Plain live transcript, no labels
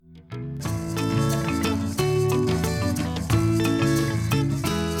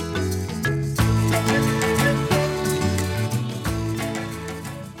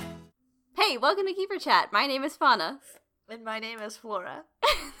welcome to Keeper Chat. My name is Fauna. And my name is Flora.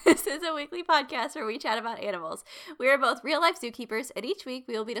 This is a weekly podcast where we chat about animals. We are both real-life zookeepers, and each week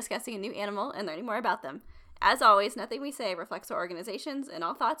we will be discussing a new animal and learning more about them. As always, nothing we say reflects our organizations, and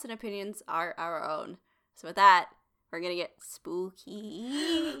all thoughts and opinions are our own. So with that, we're going to get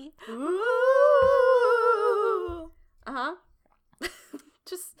spooky. Ooh. Uh-huh.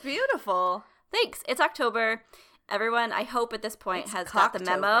 Just Beautiful. thanks. It's October. Everyone, I hope at this point has got the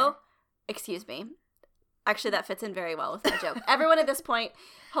memo. Cocktober. Excuse me. Actually, that fits in very well with my joke. Everyone at this point,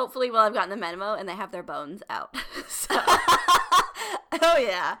 hopefully, will have gotten the memo and they have their bones out. So, Oh,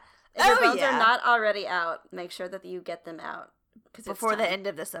 yeah. if your bones are not already out, make sure that you get them out. Before the end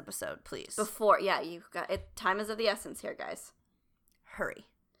of this episode, please. You got it. Time is of the essence here, guys. Hurry.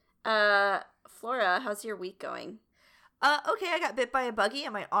 Flora, how's your week going? Okay, I got bit by a buggy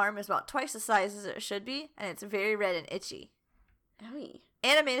and my arm is about twice the size as it should be, and it's very red and itchy. Owie.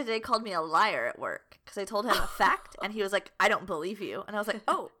 Animated today called me a liar at work because I told him a fact, and he was like, "I don't believe you," and I was like,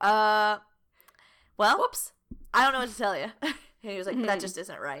 "Oh, well, Whoops. I don't know what to tell you." And he was like, "That just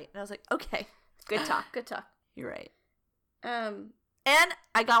isn't right," and I was like, "Okay, Good talk. Good talk. you're right." Um. And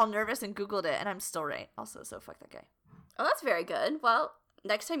I got all nervous and Googled it, and I'm still right. Also, so fuck that guy. Oh, that's very good. Well,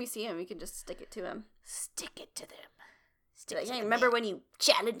 next time you see him, you can just stick it to him. Stick it to them. Be like, hey, remember when you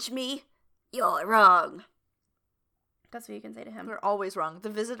challenged me? You're wrong. That's what you can say to him. They're always wrong. The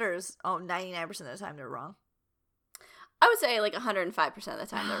visitors, 99% of the time, they're wrong. I would say like 105% of the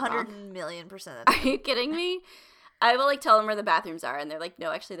time they're 100 wrong. million% of the time. Are you kidding me? I will like tell them where the bathrooms are, and they're like,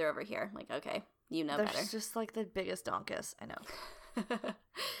 no, actually they're over here. I'm like, okay, you know They're better. just like the biggest donkus. I know.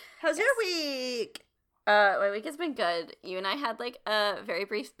 How's your week? My week has been good. You and I had like a very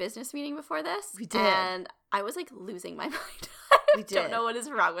brief business meeting before this. We did. And I was like losing my mind. We Don't did. know what is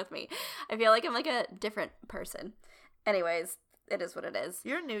wrong with me. I feel like I'm like a different person. Anyways, it is what it is.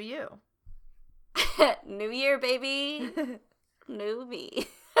 You're new you. New year, baby. New me.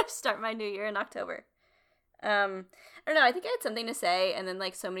 Start my new year in October. I don't know. I think I had something to say, and then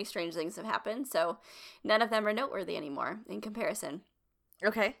like so many strange things have happened, so none of them are noteworthy anymore in comparison.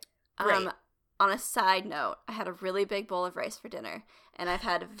 Okay. Great. On a side note, I had a really big bowl of rice for dinner, and I've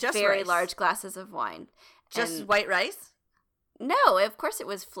had Just very rice? large glasses of wine. Just And white rice? no, of course it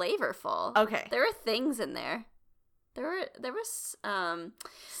was flavorful. Okay. There were things in there. There was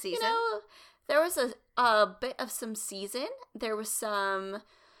Season? you know, there was a bit of some season. There was some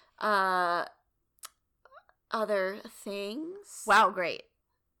other things. Wow, great.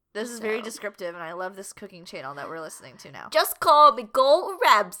 This is very So- descriptive, and I love this cooking channel that we're listening to now. Just call me Gordon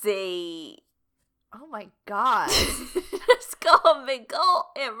Ramsay. Oh my god. Just call me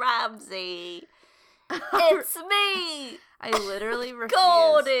Gordon Ramsay. It's me. I literally refuse.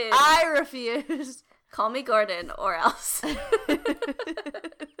 Gordon. I refuse. Call me Gordon or else.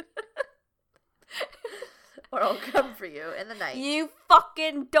 Or I'll come for you in the night. You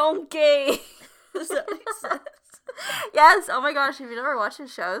fucking donkey. Does that make sense? Yes. Oh my gosh. If you've never watched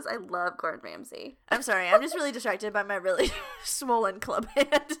his shows, I love Gordon Ramsay. I'm sorry. I'm just really distracted by my really swollen club hand.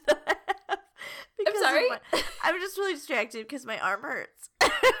 that I have because of sorry? I'm just really distracted because my arm hurts. I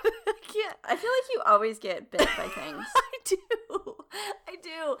can't. I feel like you always get bit by things. I do. I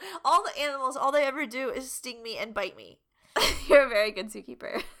do. All the animals, all they ever do is sting me and bite me. You're a very good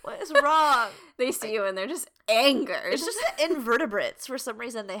zookeeper. What is wrong? They see you and they're just angered. It's just the invertebrates. For some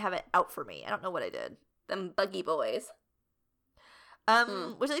reason, they have it out for me. I don't know what I did. them buggy boys. Would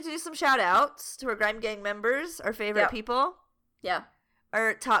you like to do some shout outs to our Grime Gang members, our favorite Yep. people, Yeah.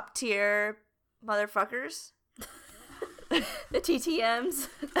 our top tier motherfuckers? The TTMs.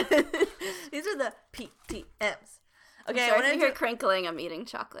 These are the PTMs. Okay, Okay, I want if to you do. hear crinkling, I'm eating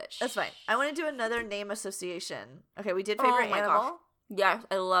chocolate. That's fine. I want to do another name association. Okay, we did favorite my animal. gosh. Yeah,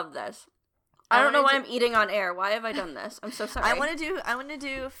 I love this. I I don't know wanna why I'm eating on air. Why have I done this? I'm so sorry. I want to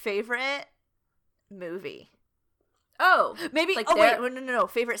do favorite movie. Oh, Maybe. Like Wait, their- no.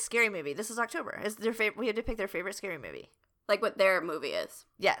 Favorite scary movie. This is October. Is their favorite? We had to pick their favorite scary movie. like what their movie is.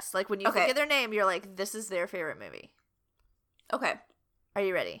 Yes, like when you Okay. think of their name, you're like, this is their favorite movie. Okay, Are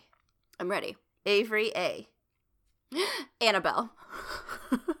you ready? I'm ready. Avery A. Annabelle.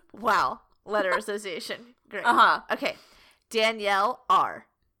 Wow. Letter association. Great. Uh-huh. Okay. Danielle R.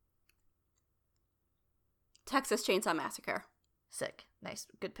 Texas Chainsaw Massacre. Sick. Nice.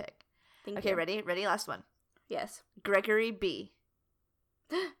 Good pick. Thank Okay, you. ready? Ready? Last one. Yes. Gregory B.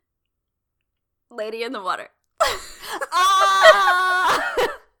 Lady in the Water. Ah!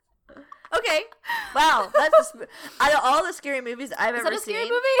 Okay. Wow. That's out of all the scary movies I've Is ever that a scary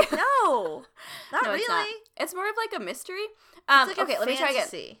seen. movie? No. Not No, really. it's not. It's more of like a mystery. It's like a Okay, let me try again.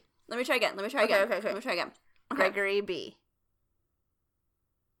 fantasy. Let me try again. Okay. Let me try again. Okay. Gregory B.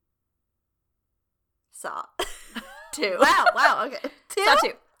 Saw 2. Wow, okay.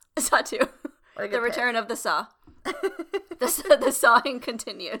 Saw 2. The Return of the Saw. The sawing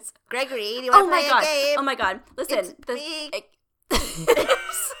continues. Gregory, do you want to play a game? Oh my god. Listen. Why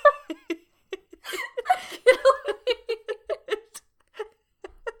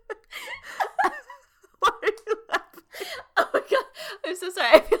are you laughing? Oh my god. I'm so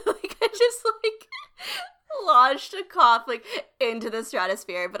sorry. I feel like I just launched a cough into the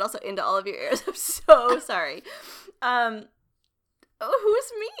stratosphere, but also into all of your ears. I'm so sorry.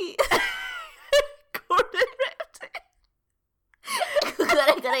 Who's me? Gordon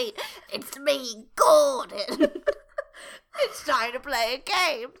Ramsay. It's me, Gordon. It's time to play a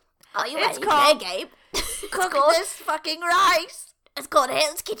game. Are you It's ready called to play a game? Cook this fucking rice. It's called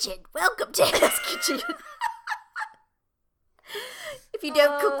Hell's Kitchen. Welcome to Hell's Kitchen. If you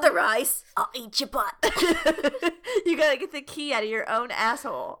don't cook the rice, I'll eat your butt. You gotta get the key out of your own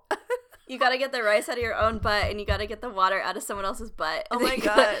asshole. You gotta get the rice out of your own butt, and you gotta get the water out of someone else's butt. Oh my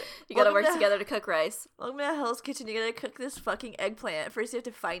god. You gotta work together to cook rice. Welcome to Hell's Kitchen. You gotta cook this fucking eggplant. First you have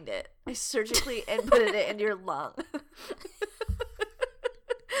to find it. I surgically inputted it into your lung.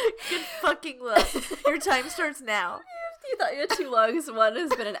 Good fucking luck. Your time starts now. You thought you had 2 lungs. One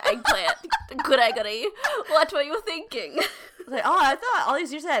has been an eggplant. Gregory, what were you thinking? I thought all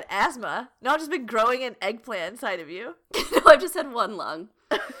these years I had asthma. No, I've just been growing an eggplant inside of you. No, I've just had 1 lung.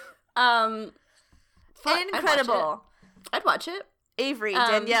 Incredible. I'd watch it. Avery,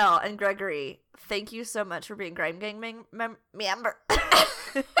 Danielle, and Gregory, thank you so much for being Grime Gang member.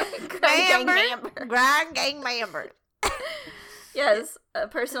 Grime Gang member. Yes, a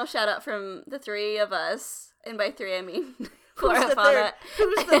personal shout out from the 3 of us, and by 3 I mean Who's the third?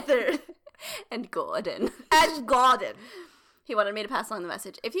 Who's the third? And Gordon. And Gordon. He wanted me to pass along the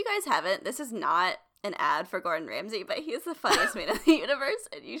message. If you guys haven't, this is not an ad for Gordon Ramsay, but he is the funniest man in the universe,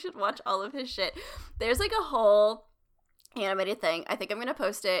 and you should watch all of his shit. There's a whole animated thing. I think I'm gonna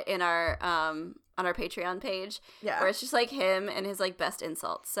post it in our on our Patreon page. Yeah. Where it's just him and his best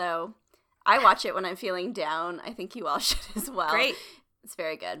insults. So I watch it when I'm feeling down. I think you all should as well. Great. It's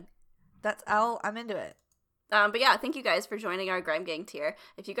very good. I'm into it. But yeah, thank you guys for joining our Grime Gang tier.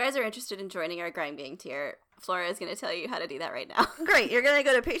 If you guys are interested in joining our Grime Gang tier, Flora is going to tell you how to do that right now. Great. You're going to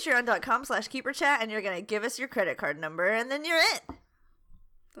go to patreon.com/keeperchat and you're going to give us your credit card number and then you're in.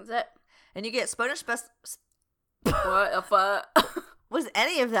 That's it. And you get Spanish What the fuck? Was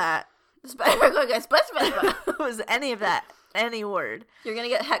any of that? Was any of that any word? You're going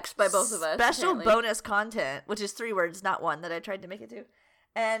to get hexed by both of us. Special apparently. bonus content, which is 3 words, not 1 that I tried to make it to.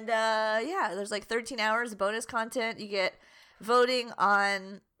 And yeah, there's 13 hours of bonus content. You get voting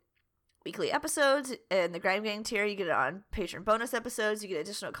on weekly episodes and the Grime Gang tier. You get it on Patreon bonus episodes. You get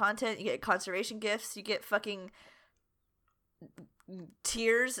additional content. You get conservation gifts. You get fucking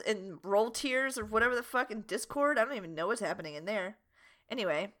tiers and roll tiers or whatever the fuck in Discord. I don't even know what's happening in there.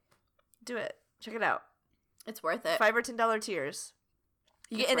 Anyway, do it. Check it out. It's worth it. $5 or $10 tiers.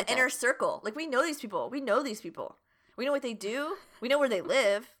 You get an inner circle. We know these people. We know these people. We know what they do. We know where they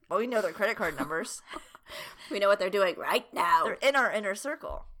live. Well, we know their credit card numbers. We know what they're doing right now. They're in our inner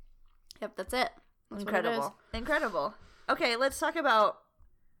circle. Yep, that's it. That's Incredible. Incredible. Okay, let's talk about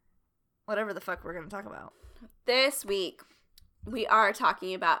whatever the fuck we're going to talk about. This week, we are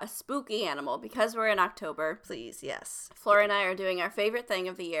talking about a spooky animal because we're in October. Please, yes. Flora and I are doing our favorite thing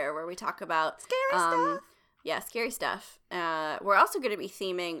of the year where we talk about scary stuff. Yeah, scary stuff. We're also going to be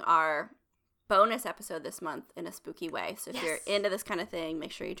theming our bonus episode this month in a spooky way. So if you're into this kind of thing,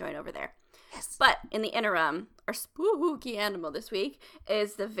 make sure you join over there. Yes. But in the interim, our spooky animal this week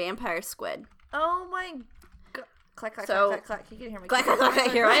is the vampire squid. Oh my god. Clack, clack, so, clack, clack, clack. You can hear me. Clack, clack,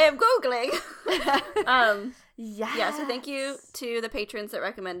 clack. Here I am Googling. Yes. Yeah, so thank you to the patrons that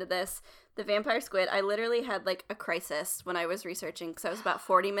recommended this. The vampire squid, I literally had a crisis when I was researching because I was about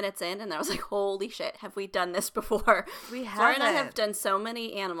 40 minutes in and I was like, holy shit, have we done this before? We haven't. Flora and I have done so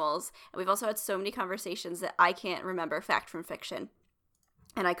many animals and we've also had so many conversations that I can't remember fact from fiction.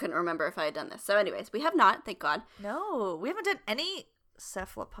 And I couldn't remember if I had done this. So anyways, we have not, thank God. No, we haven't done any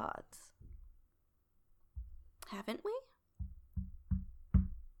cephalopods. Haven't we?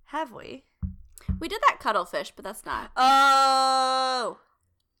 Have we? We did that cuttlefish, but that's not. Oh!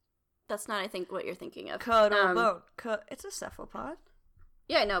 That's not, I think, what you're thinking of. Cuttlebone. It's a cephalopod.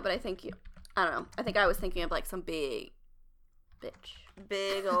 Yeah, I know, but I think I don't know. I think I was thinking of some big bitch.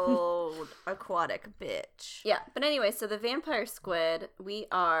 Big old aquatic bitch. Yeah, but anyway, so the vampire squid, we're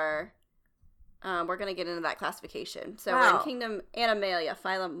going to get into that classification. So we're in Kingdom Animalia,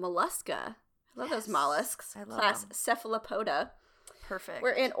 phylum Mollusca. I love those mollusks. I love Class them. Cephalopoda. Perfect.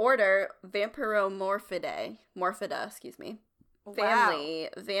 We're in order Vampiromorphidae. Morphida, excuse me. Wow. Family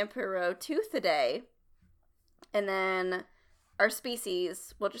Vampiroteuthidae. And then our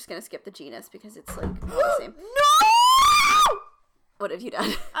species, we're just going to skip the genus because it's like all the same. No! What have you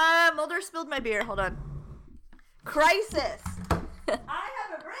done? Mulder spilled my beer. Hold on. Crisis! I have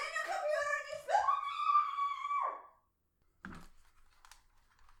a brand new computer and you spilled my beer!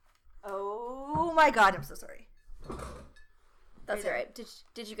 Oh my god, I'm so sorry. That's all right.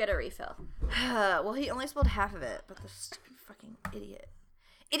 Did you get a refill? Well, he only spilled half of it, but the stupid fucking idiot.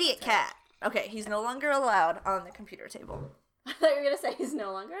 Idiot cat. Okay, he's no longer allowed on the computer table. I thought you were going to say he's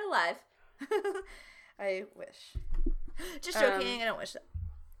no longer alive. I wish. Just joking, I don't wish that.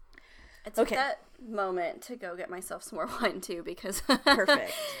 I took that moment to go get myself some more wine, too, because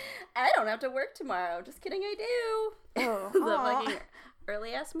Perfect. I don't have to work tomorrow. Just kidding, I do. Oh, the fucking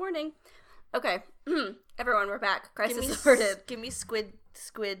early-ass morning. Okay, everyone, we're back. Crisis averted. Give me squid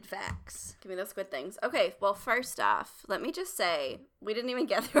facts. Give me those squid things. Okay, well, first off, let me just say, we didn't even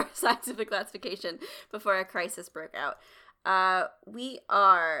get through our scientific classification before a crisis broke out. We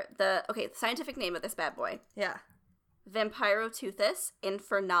are the scientific name of this bad boy. Yeah. Vampiroteuthis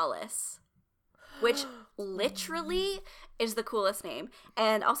infernalis, which literally is the coolest name,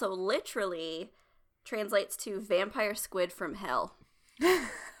 and also literally translates to vampire squid from hell.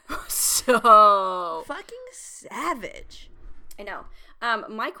 So fucking savage. I know.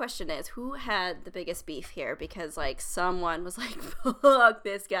 My question is, who had the biggest beef here? Because like someone was like, "Fuck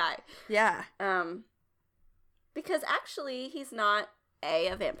this guy." Yeah. Because actually, he's not A,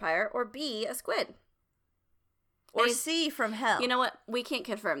 a vampire, or B, a squid. Or C, from hell. You know what? We can't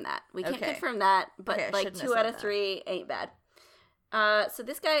confirm that. We can't confirm that, but like 2 out of 3 ain't bad. So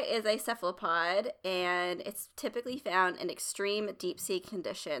this guy is a cephalopod, and it's typically found in extreme deep-sea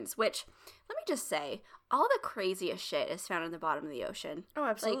conditions, which, let me just say, all the craziest shit is found in the bottom of the ocean. Oh,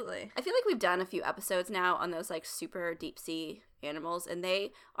 absolutely. Like, I feel like we've done a few episodes now on those, like, super deep-sea animals, and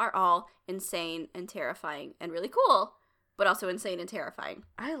they are all insane and terrifying and really cool, but also insane and terrifying.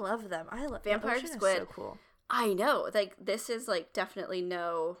 I love them. I love vampire squid. Is so cool. I know. Like, this is, like, definitely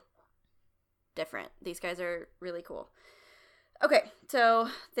no different. These guys are really cool. Okay, so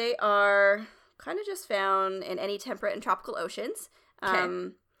they are kind of just found in any temperate and tropical oceans.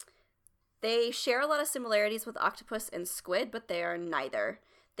 Okay. They share a lot of similarities with octopus and squid, but they are neither.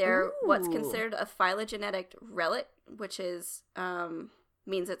 They're what's considered a phylogenetic relic, which is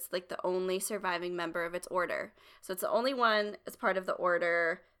means it's like the only surviving member of its order. So it's the only one as part of the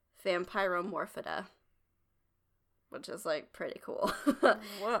order Vampiromorphidae, which is like pretty cool.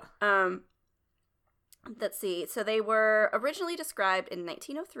 Whoa. Let's see. So they were originally described in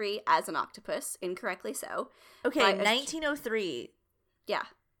 1903 as an octopus, incorrectly so. Okay, 1903. Yeah.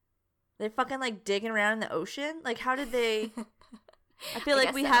 They fucking like digging around in the ocean? Like how did they I feel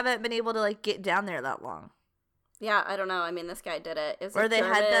like we haven't been able to like get down there that long. Yeah, I don't know. I mean, this guy did it. Or they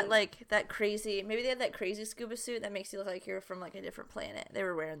had that like that crazy, maybe they had that crazy scuba suit that makes you look like you're from like a different planet. They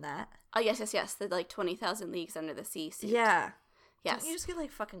were wearing that. Oh, yes. The like 20,000 Leagues Under the Sea suit. Yeah. Yes. Don't you just get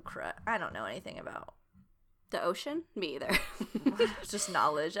like fucking I don't know anything about the ocean? Me either. Just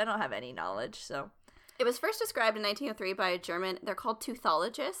knowledge. I don't have any knowledge, so. It was first described in 1903 by a German. They're called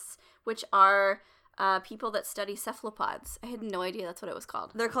teuthologists, which are people that study cephalopods. I had no idea that's what it was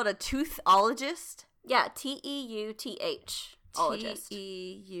called. They're called a teuthologist? Yeah, Teuth. Ologist.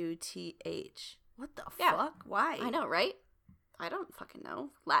 Teuth. What the fuck? Why? I know, right? I don't fucking know.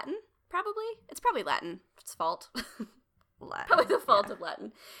 Latin? Probably. It's probably Latin. It's fault. Latin. Probably the fault of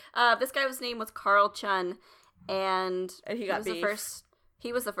Latin. This guy's name was Carl Chun, and he got beef.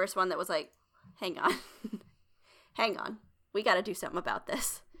 He was the first one that was like, hang on, we got to do something about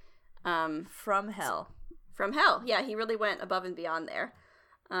this. From hell. Yeah, he really went above and beyond there.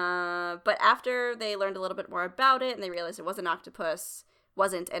 But after they learned a little bit more about it and they realized it wasn't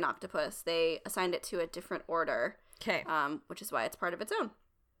an octopus, they assigned it to a different order. Okay. Which is why it's part of its own.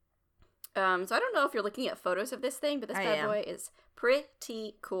 So I don't know if you're looking at photos of this thing, but this bad boy is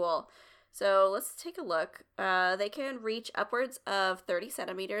pretty cool. So let's take a look. They can reach upwards of 30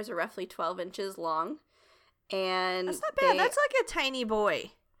 centimeters or roughly 12 inches long. And that's not bad. That's like a tiny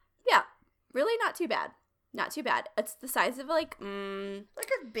boy. Yeah. Really not too bad. Not too bad. It's the size of like a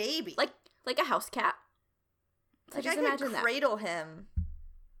baby. Like a house cat. Like I could cradle him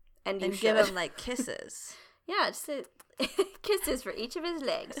and give him like kisses. Yeah, just kisses for each of his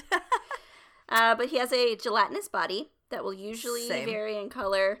legs. But he has a gelatinous body that will usually vary in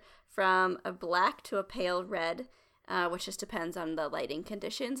color from a black to a pale red, which just depends on the lighting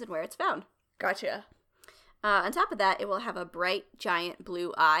conditions and where it's found. Gotcha. On top of that, it will have a bright, giant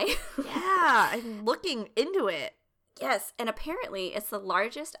blue eye. Yeah, I'm looking into it. Yes, and apparently it's the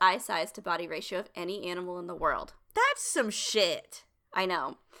largest eye size to body ratio of any animal in the world. That's some shit. I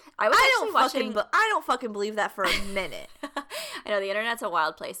know. I don't fucking believe that for a minute. I know, the internet's a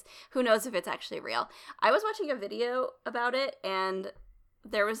wild place. Who knows if it's actually real? I was watching a video about it, and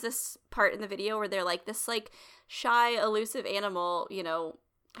there was this part in the video where they're like, this, like, shy, elusive animal, you know,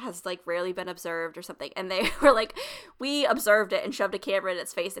 has, like, rarely been observed or something. And they were like, we observed it and shoved a camera in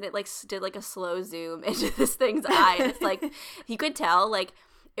its face, and it, like, did, like, a slow zoom into this thing's eye. And it's like, you could tell, like,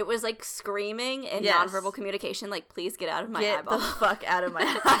 it was, like, screaming in nonverbal communication, like, please get out of my eyeball. Get the fuck out of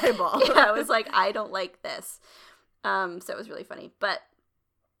my eyeball. Yeah, I was like, I don't like this. So it was really funny. But,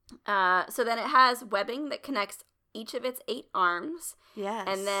 so then it has webbing that connects each of its 8 arms. Yes.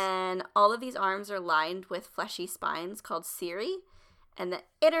 And then all of these arms are lined with fleshy spines called cirri. And the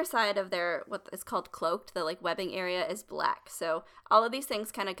inner side of their, what is called cloaked, the, like, webbing area is black. So all of these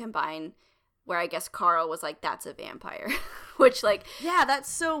things kind of combine, where I guess Carl was like, that's a vampire. Which, like... Yeah, that's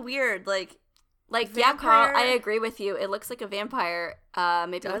so weird. Like vampire... Yeah, Carl, I agree with you. It looks like a vampire,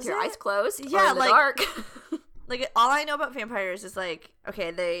 maybe with your eyes closed or in the dark. Like, all I know about vampires is, like,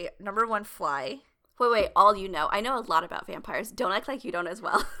 okay, they, number 1, fly. Wait, all you know. I know a lot about vampires. Don't act like you don't as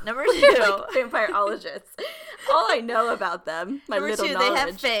well. Number 2. Like vampireologists. All I know about them, my number little 2, knowledge. they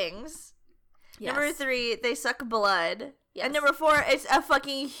have fangs. Yes. Number 3, they suck blood. Yes. And number 4, it's a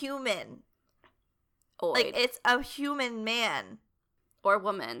fucking human. Oid. Like, it's a human man. Or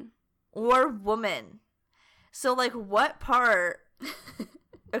woman. Or woman. So, like, what part...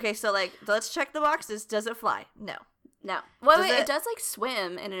 Okay, so, like, let's check the boxes. Does it fly? No. No. Wait, it does, like,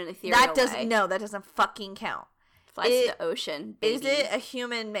 swim in an ethereal way. No, that doesn't fucking count. Flies to the ocean, baby. Is it a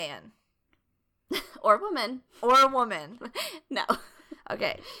human man? Or woman. Or a woman? No.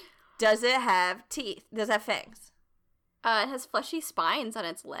 Okay. Does it have teeth? Does it have fangs? It has fleshy spines on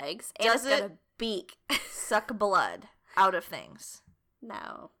its legs. And it's got a beak. Suck blood out of things?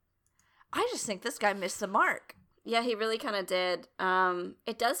 No. I just think this guy missed the mark. Yeah, he really kind of did.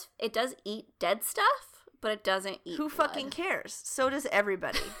 It does eat dead stuff, but it doesn't eat Who blood. fucking cares? So does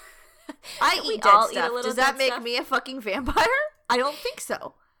everybody. I We eat dead all eat a stuff. little Does that dead make stuff? me a fucking vampire? I don't think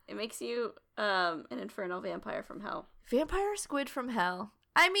so. It makes you an infernal vampire from hell. Vampire squid from hell.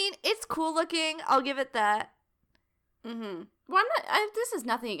 I mean, it's cool looking. I'll give it that. Mm-hmm. Well, this is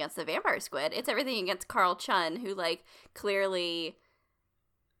nothing against the vampire squid. It's everything against Carl Chun, who, like, clearly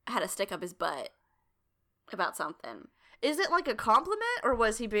had a stick up his butt about something. Is it like a compliment, or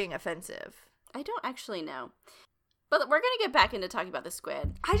was he being offensive? I don't actually know. But we're going to get back into talking about the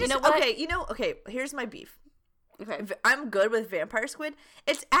squid. Okay, here's my beef. Okay. I'm good with vampire squid.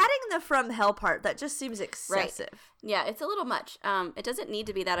 It's adding the from hell part that just seems excessive. Right. Yeah, it's a little much. It doesn't need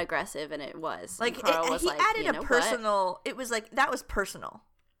to be that aggressive, and it was. Like, Carl he added a personal... What? It was like, that was personal.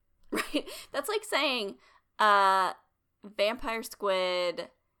 Right. That's like saying, vampire squid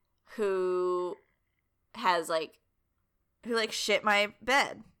who has, like... Who, like, shit my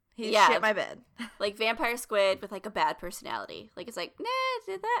bed. He shit my bed. Like, vampire squid with, like, a bad personality. Like, it's like, nah,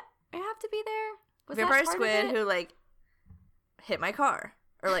 did that have to be there? Was vampire squid who, like, hit my car.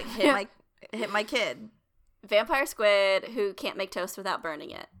 Or, like, hit my kid. Vampire squid who can't make toast without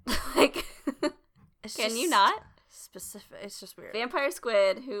burning it. Like, can you not? Specific. It's just weird. Vampire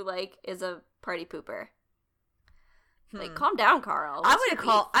squid who, like, is a party pooper. Like, calm down, Carl. I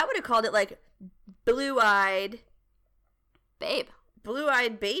would have called it, like, blue-eyed... Babe.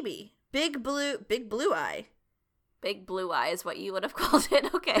 Blue-eyed baby. Big blue eye. Big blue eye is what you would have called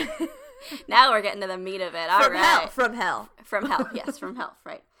it. Okay. Now we're getting to the meat of it. All right. From hell. From hell. Yes, from hell.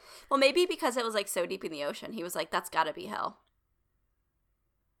 Right. Well, maybe because it was, like, so deep in the ocean, he was like, that's gotta be hell.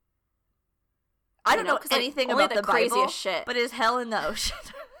 I don't know anything about the craziest Bible, shit. but is hell in the ocean?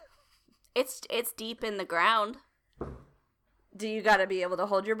 It's deep in the ground. Do you gotta be able to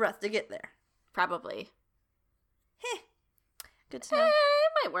hold your breath to get there? Probably. Good to know.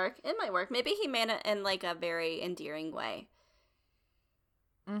 It might work. Maybe he made it in, like, a very endearing way.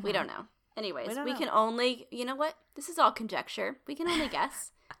 Mm-hmm. We don't know. Anyways, we can only, you know what? This is all conjecture. We can only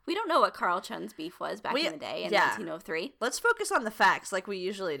guess. We don't know what Carl Chun's beef was back in the day in 1903. Let's focus on the facts like we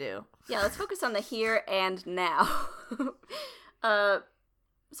usually do. Yeah, let's focus on the here and now. So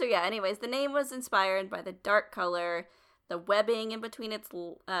yeah, anyways, the name was inspired by the dark color, the webbing in between its,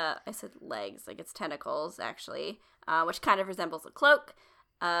 I said legs, like its tentacles, actually, which kind of resembles a cloak.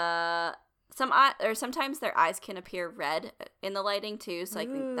 Sometimes their eyes can appear red in the lighting too, so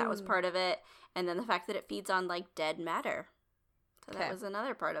like that was part of it. And then the fact that it feeds on like dead matter, so that was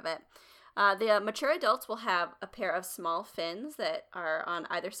another part of it. The mature adults will have a pair of small fins that are on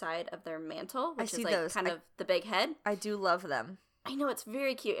either side of their mantle, which is like those. Kind of the big head. I do love them. I know, it's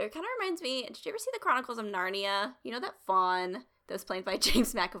very cute. It kind of reminds me. Did you ever see the Chronicles of Narnia? You know that fawn that was played by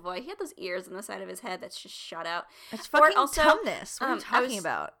James McAvoy. He had those ears on the side of his head that's just shot out. It's fucking Tumnus. What are you talking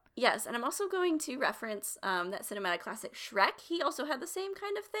about? Yes, and I'm also going to reference that cinematic classic Shrek. He also had the same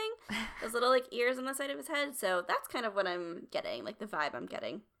kind of thing. Those little, like, ears on the side of his head. So that's kind of what I'm getting, like, the vibe I'm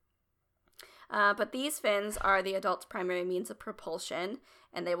getting. But these fins are the adult's primary means of propulsion,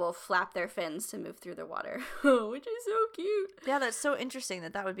 and they will flap their fins to move through the water, which is so cute. Yeah, that's so interesting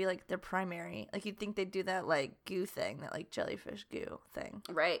that would be, like, their primary. Like, you'd think they'd do that, like, goo thing, that, like, jellyfish goo thing.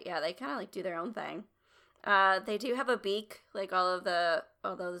 Right, yeah, they kind of, like, do their own thing. They do have a beak, like all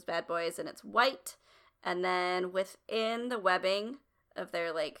those bad boys, and it's white. And then within the webbing of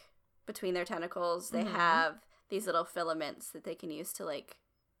their, like, between their tentacles, they have these little filaments that they can use to, like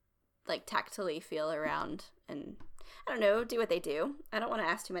tactily feel around and, I don't know, do what they do. I don't want to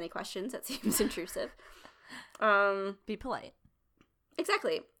ask too many questions. That seems intrusive. Be polite.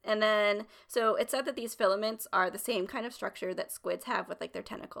 Exactly. And then, so it's said that these filaments are the same kind of structure that squids have with, like, their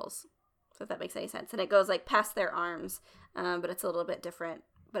tentacles. So if that makes any sense. And it goes, like, past their arms, but it's a little bit different,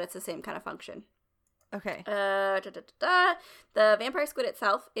 but it's the same kind of function. Okay. The vampire squid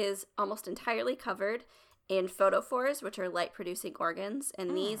itself is almost entirely covered in photophores, which are light-producing organs,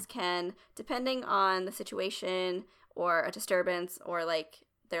 and these can, depending on the situation or a disturbance or, like,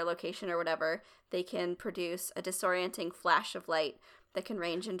 their location or whatever, they can produce a disorienting flash of light that can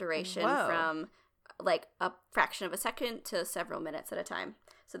range in duration from, like, a fraction of a second to several minutes at a time.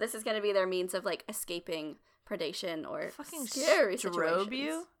 So this is going to be their means of, like, escaping predation or fucking scary situations. situations.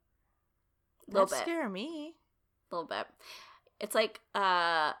 You? Little That'd bit. scare me. A little bit. It's like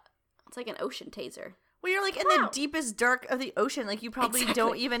an ocean taser. Well, you're, like, in the deepest dark of the ocean. Like, you probably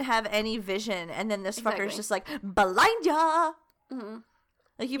don't even have any vision. And then this fucker's just like, blind ya! Mm-hmm.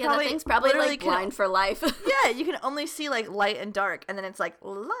 Like, you that thing's probably, like, blind for life. Yeah, you can only see, like, light and dark. And then it's like,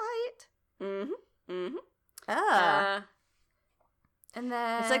 light. Mm-hmm. Mm-hmm. And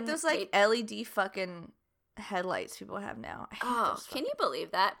then... It's like those, like, LED fucking headlights people have now. Can you believe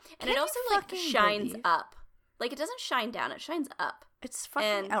that? And it also, like, shines up. Like, it doesn't shine down. It shines up. It's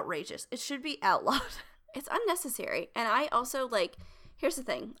fucking outrageous. It should be outlawed. It's unnecessary. And I also, like, here's the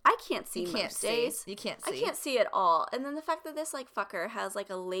thing. I can't see most days. You can't see. I can't see at all. And then the fact that this, like, fucker has, like,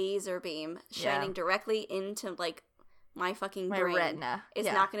 a laser beam shining directly into, like, my fucking brain retina is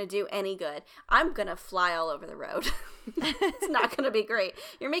not going to do any good. I'm going to fly all over the road. It's not going to be great.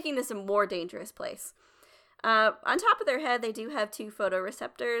 You're making this a more dangerous place. On top of their head, they do have 2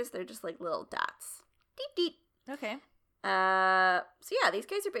 photoreceptors. They're just, like, little dots. Deep, deep. Okay. So yeah, these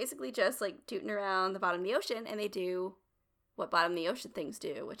guys are basically just, like, tooting around the bottom of the ocean, and they do what bottom of the ocean things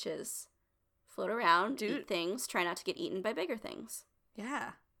do, which is float around, eat things, try not to get eaten by bigger things.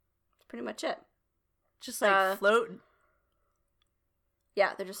 Yeah. That's pretty much it. Just, like, float.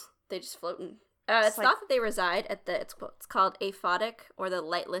 Yeah, they just floating. It's thought that they reside at it's called aphotic, or the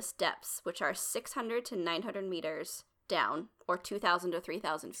lightless depths, which are 600 to 900 meters down, or 2,000 to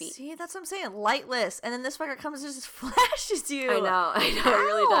 3,000 feet. See, that's what I'm saying. Lightless. And then this fucker comes and just flashes you. I know. It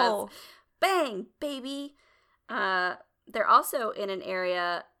really does. Bang, baby. They're also in an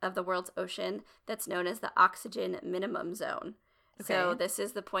area of the world's ocean that's known as the oxygen minimum zone. Okay. So this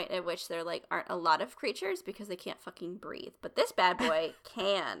is the point at which there, like, aren't a lot of creatures because they can't fucking breathe. But this bad boy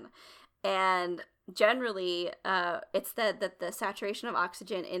can. And generally, it's said that the saturation of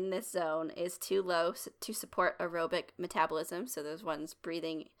oxygen in this zone is too low to support aerobic metabolism. So there's ones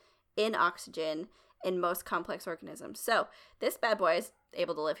breathing in oxygen in most complex organisms. So this bad boy is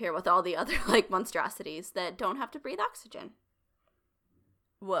able to live here with all the other, like, monstrosities that don't have to breathe oxygen.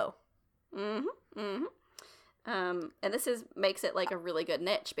 Whoa. Mm-hmm. Mm-hmm. And this makes it, like, a really good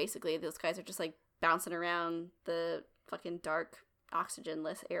niche, basically. Those guys are just, like, bouncing around the fucking dark,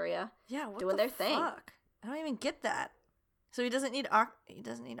 oxygenless area. Yeah, doing their thing. I don't even get that. So he doesn't need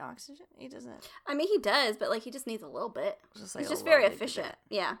oxygen? He doesn't. I mean, he does, but, like, he just needs a little bit. Just, like, he's just very efficient.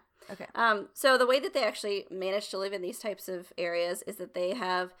 Yeah. Okay. So the way that they actually manage to live in these types of areas is that they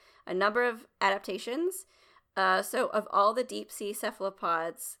have a number of adaptations. So of all the deep sea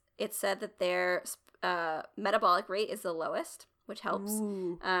cephalopods, it's said that their metabolic rate is the lowest, which helps.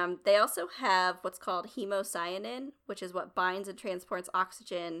 They also have what's called hemocyanin, which is what binds and transports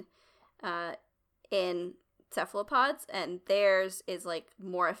oxygen in cephalopods, and theirs is, like,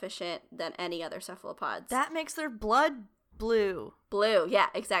 more efficient than any other cephalopods. That makes their blood blue. Blue, yeah,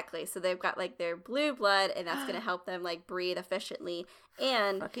 exactly. So they've got, like, their blue blood, and that's going to help them, like, breathe efficiently.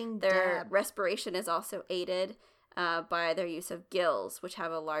 And their respiration is also aided by their use of gills, which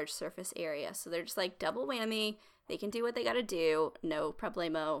have a large surface area. So they're just, like, double whammy. They can do what they got to do. No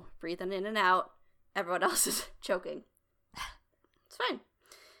problemo. Breathing in and out. Everyone else is choking. It's fine.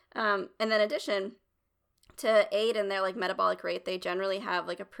 And then in addition, to aid in their like metabolic rate, they generally have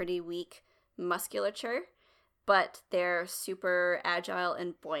like a pretty weak musculature, but they're super agile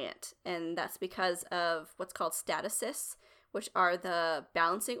and buoyant. And that's because of what's called statocysts, which are the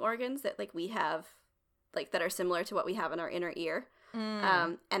balancing organs that like we have, like that are similar to what we have in our inner ear.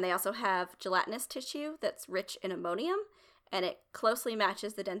 And they also have gelatinous tissue that's rich in ammonium, and it closely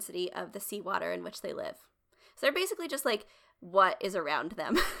matches the density of the seawater in which they live. So they're basically just like what is around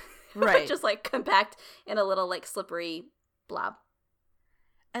them. Right. Just like compact in a little like slippery blob.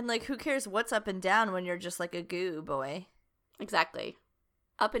 And like, who cares what's up and down when you're just like a goo boy? Exactly.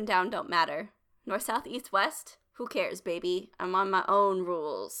 Up and down don't matter. North, south, east, west? Who cares, baby? I'm on my own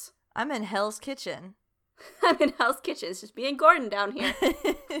rules. I'm in Hell's Kitchen. I'm in Hell's Kitchen. It's just me and Gordon down here.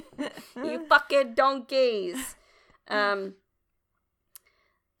 You fucking donkeys. So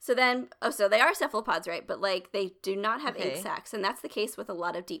they are cephalopods, right? But like, they do not have ink sacs, and that's the case with a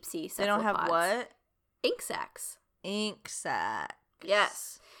lot of deep sea cephalopods. They don't have what? Ink sacs. Ink sacs.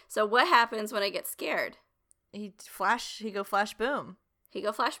 Yes. So what happens when I get scared? He go flash boom. He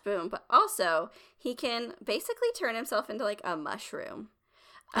go flash boom, but also he can basically turn himself into like a mushroom.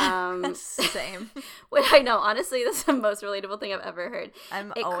 Same. Wait, I know. Honestly, this is the most relatable thing I've ever heard.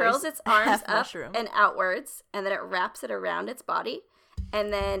 It curls its arms up and outwards, and then it wraps it around its body,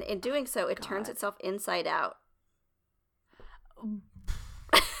 and then in doing so, it turns itself inside out.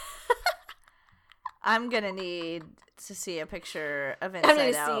 I'm gonna need to see a picture of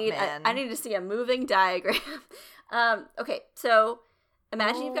Inside Out, man. I need to see a moving diagram. Okay, so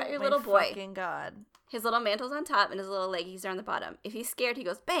imagine you've got your little boy. Fucking God. His little mantle's on top and his little leggies are on the bottom. If he's scared, he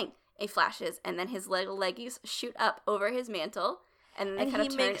goes bang. He flashes, and then his little leggies shoot up over his mantle, and then they kind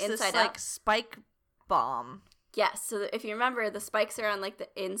of turn inside this, out. Like spike bomb. Yes. So if you remember, the spikes are on like the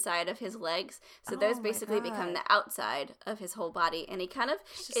inside of his legs. So those basically become the outside of his whole body, and he kind of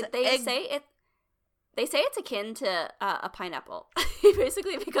they say it's akin to a pineapple. He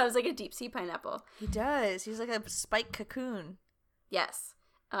basically becomes like a deep sea pineapple. He does. He's like a spike cocoon. Yes.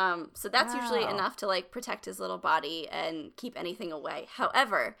 So that's usually enough to like protect his little body and keep anything away.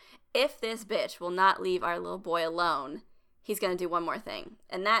 However, if this bitch will not leave our little boy alone, he's going to do one more thing.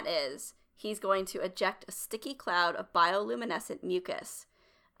 And that is he's going to eject a sticky cloud of bioluminescent mucus.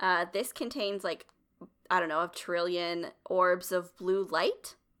 This contains like, I don't know, 1 trillion orbs of blue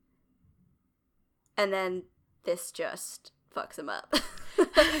light. And then this just fucks him up.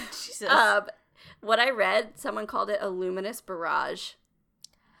 Jesus. What I read, someone called it a luminous barrage.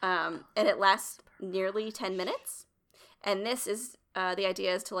 And it lasts nearly 10 minutes. And this is, the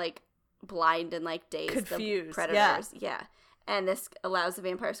idea is to, like, blind and, like, daze the predators. Yeah. And this allows the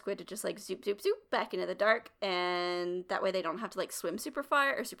vampire squid to just, like, zoop, zoop, zoop back into the dark. And that way they don't have to, like, swim super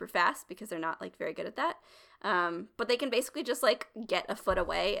far or super fast because they're not, like, very good at that. But they can basically just, like, get a foot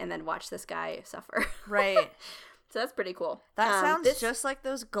away and then watch this guy suffer. Right. So that's pretty cool. That sounds just like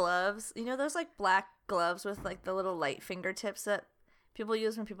those gloves. You know those, like, black gloves with, like, the little light fingertips that people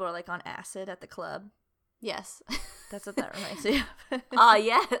use when people are, like, on acid at the club? Yes. That's what that reminds me of.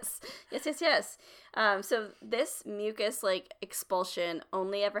 Yes. Yes. So this mucus, like, expulsion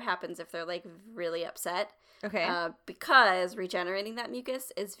only ever happens if they're, like, really upset. Okay. Because regenerating that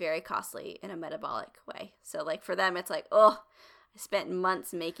mucus is very costly in a metabolic way. So, like, for them, it's like, oh, I spent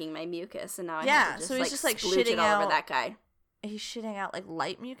months making my mucus, and now I have to just, like, splooge it all over that guy. He's shitting out, like,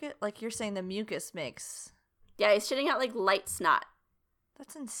 light mucus? Like, you're saying the mucus makes... Yeah, he's shitting out, like, light snot.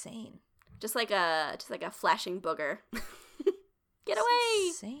 That's insane. Just like a flashing booger. Get That's away!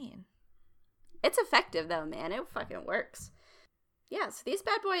 Insane. It's effective though, man. It fucking works. Yeah, so these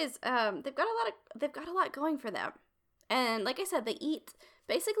bad boys, they've got a lot going for them. And like I said, they eat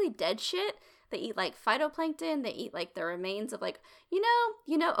basically dead shit. They eat like phytoplankton. They eat like the remains of like,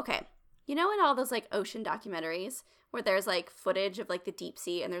 okay. You know in all those like ocean documentaries where there's like footage of like the deep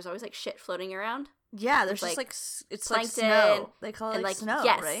sea and there's always like shit floating around? Yeah, there's just like it's plankton, like snow. They call it like snow,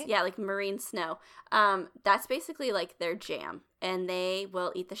 yes, right? Yeah, like marine snow. That's basically like their jam, and they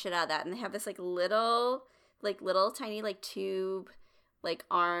will eat the shit out of that. And they have this like little tiny like tube, like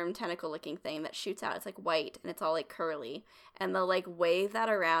arm tentacle looking thing that shoots out. It's like white and it's all like curly, and they'll like wave that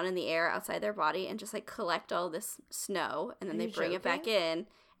around in the air outside their body and just like collect all this snow, and then they bring it back in,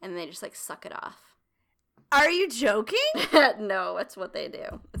 and they just like suck it off. Are you joking? No, that's what they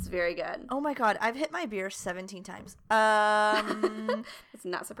do. It's very good. Oh my God, I've hit my beer 17 times. It's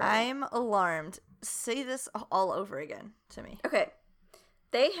not surprising. I'm alarmed. Say this all over again to me. Okay.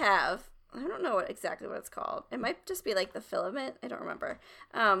 They have, I don't know exactly what it's called. It might just be like the filament. I don't remember.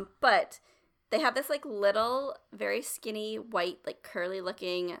 But they have this like little, very skinny, white, like curly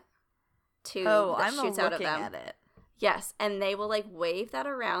looking tube that shoots out of them. At it. Yes, and they will like wave that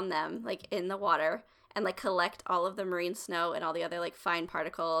around them, like in the water. and like collect all of the marine snow and all the other like fine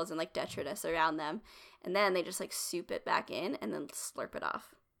particles and like detritus around them. And then they just like soup it back in and then slurp it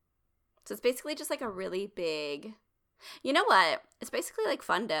off. So it's basically just like a really big, you know what? It's basically like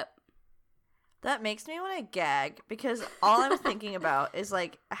Fun Dip. That makes me want to gag because all I'm thinking about is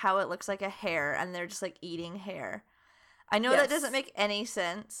like how it looks like a hair and they're just like eating hair. I know that doesn't make any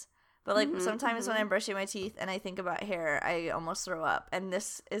sense, but like sometimes when I'm brushing my teeth and I think about hair, I almost throw up. And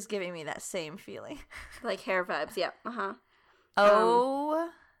this is giving me that same feeling. Like hair vibes. Yep. Uh-huh.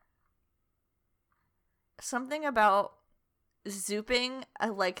 Something about zooping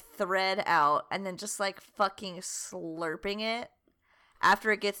a like thread out and then just like fucking slurping it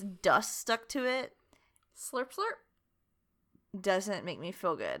after it gets dust stuck to it. Slurp, slurp. Doesn't make me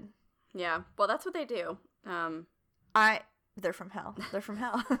feel good. Yeah. Well, that's what they do. They're from hell. They're from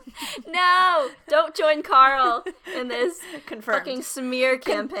hell. No! Don't join Carl in this Confirmed. fucking smear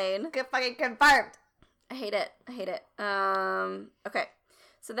campaign. Fucking confirmed. I hate it. Okay.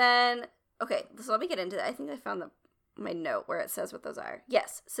 So then, so let me get into it. I think I found my note where it says what those are.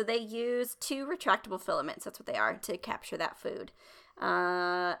 Yes. So they use 2 retractable filaments. That's what they are to capture that food.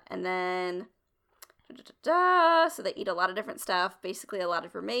 And then, so they eat a lot of different stuff, basically a lot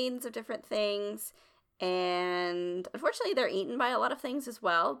of remains of different things. And unfortunately, they're eaten by a lot of things as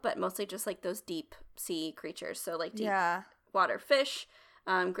well, but mostly just like those deep sea creatures. So like deep water fish,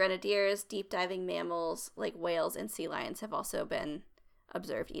 grenadiers, deep diving mammals like whales and sea lions have also been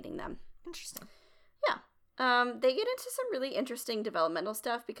observed eating them. Interesting. Yeah. They get into some really interesting developmental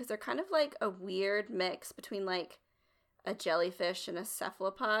stuff because they're kind of like a weird mix between like a jellyfish and a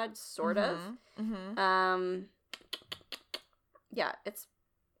cephalopod, sort of. Mm-hmm. Yeah, it's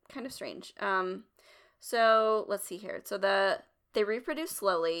kind of strange. So let's see here. So they reproduce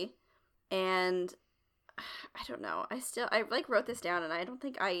slowly, and I don't know. I like wrote this down, and I don't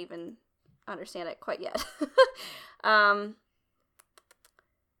think I even understand it quite yet.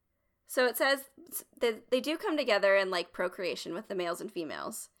 So it says they do come together in like procreation with the males and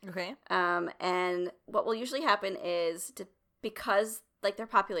females. Okay. And what will usually happen is because like their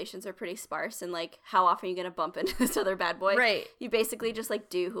populations are pretty sparse, and like how often are you gonna bump into this other bad boy? Right. You basically just like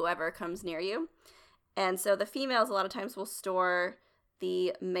do whoever comes near you. And so the females a lot of times will store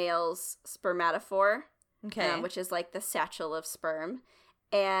the male's spermatophore, which is like the satchel of sperm,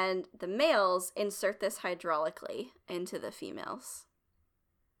 and the males insert this hydraulically into the females.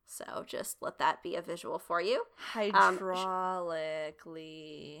 So just let that be a visual for you.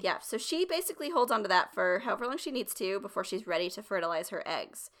 Hydraulically. Yeah, so she basically holds onto that for however long she needs to before she's ready to fertilize her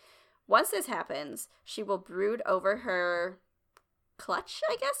eggs. Once this happens, she will brood over her clutch,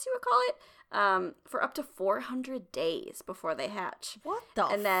 I guess you would call it, for up to 400 days before they hatch. What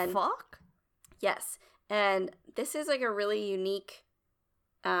the fuck? Yes. And this is like a really unique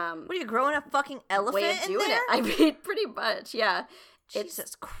what are you, growing a fucking elephant way of doing in there? it? I mean, pretty much, yeah.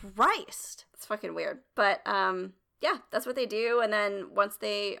 Jesus Christ. It's fucking weird. But yeah, that's what they do. And then once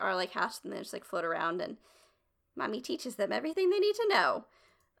they are like hatched, then they just like float around and mommy teaches them everything they need to know.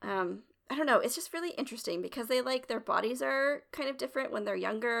 I don't know. It's just really interesting because they like their bodies are kind of different when they're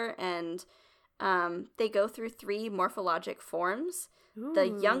younger, and they go through 3 morphologic forms. Ooh. The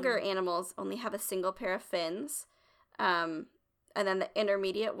younger animals only have a single pair of fins. And then the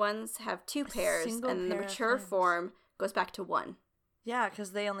intermediate ones have 2 pairs, and the mature form goes back to 1. Yeah,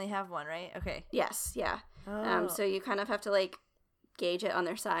 because they only have 1, right? Okay. Yes, yeah. Oh. So you kind of have to like gauge it on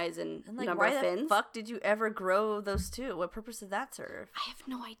their size and like, number of fins. Why the fuck did you ever grow those 2? What purpose did that serve? I have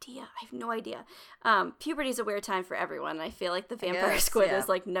no idea. Puberty is a weird time for everyone, and I feel like the vampire squid is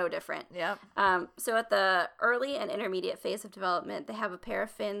like no different. Yep. So at the early and intermediate phase of development, they have a pair of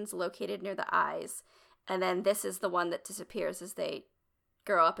fins located near the eyes, and then this is the one that disappears as they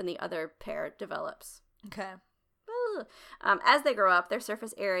grow up and the other pair develops. Okay. As they grow up, their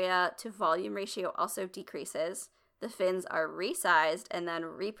surface area to volume ratio also decreases. The fins are resized and then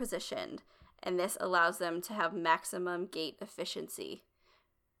repositioned, and this allows them to have maximum gait efficiency.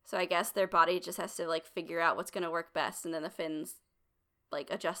 So I guess their body just has to like figure out what's going to work best, and then the fins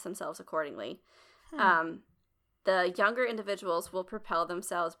like adjust themselves accordingly. The younger individuals will propel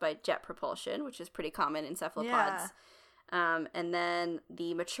themselves by jet propulsion, which is pretty common in cephalopods. Yeah. And then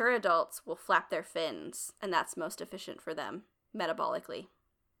the mature adults will flap their fins, and that's most efficient for them metabolically.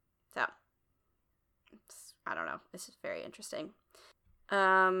 So, I don't know. This is very interesting.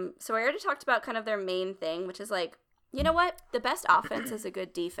 So I already talked about kind of their main thing, which is like, you know what? The best offense is a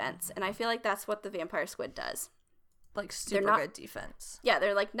good defense, and I feel like that's what the vampire squid does. Like super good defense. Yeah,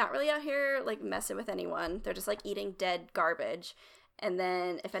 they're like not really out here like messing with anyone. They're just like eating dead garbage, and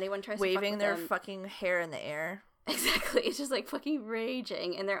then if anyone tries waving to fuck with their them, fucking hair in the air. Exactly. It's just like fucking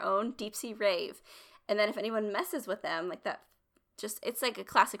raging in their own deep sea rave. And then if anyone messes with them, like that, it's like a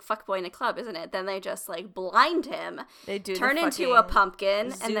classic fuckboy in a club, isn't it? Then they just like blind him, They do turn the into a pumpkin,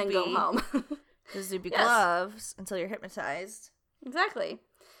 Zoopy. and then go home. The Zoopy Yes. gloves until you're hypnotized. Exactly.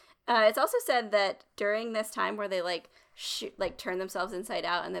 It's also said that during this time where they like turn themselves inside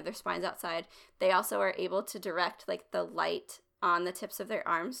out and they have their spines outside, they also are able to direct like the light on the tips of their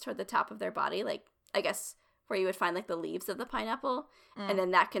arms toward the top of their body, like I guess where you would find like the leaves of the pineapple, and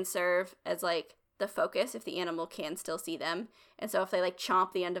then that can serve as like the focus if the animal can still see them. And so if they like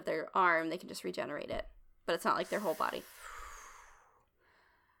chomp the end of their arm, they can just regenerate it, but it's not like their whole body.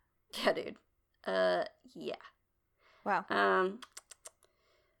 Yeah, dude. Yeah. Wow.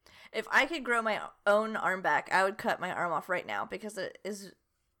 If I could grow my own arm back, I would cut my arm off right now because it is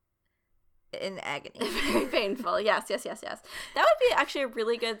in agony. Very painful. Yes. That would be actually a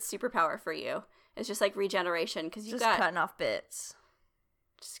really good superpower for you. It's just like regeneration because you got cutting off bits.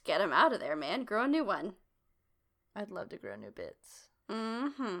 Just get them out of there, man. Grow a new one. I'd love to grow new bits.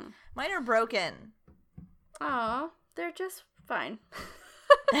 Mm-hmm. Mine are broken. Aw, they're just fine.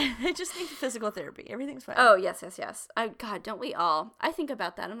 I just need physical therapy. Everything's fine. Oh, yes. God, don't we all? I think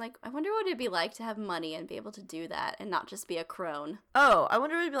about that. I'm like, I wonder what it'd be like to have money and be able to do that and not just be a crone. Oh, I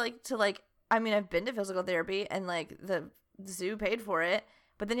wonder what it'd be like to like, I mean, I've been to physical therapy and like the zoo paid for it,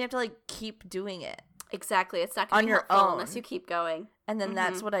 but then you have to like keep doing it. Exactly. It's not going to be helpful unless you keep going. And then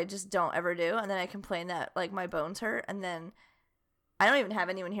that's what I just don't ever do. And then I complain that like my bones hurt. And then I don't even have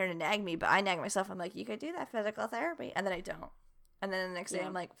anyone here to nag me, but I nag myself. I'm like, you could do that physical therapy. And then I don't. And then the next day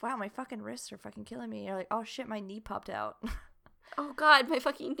I'm like, wow, my fucking wrists are fucking killing me. You're like, oh shit, my knee popped out. Oh God, my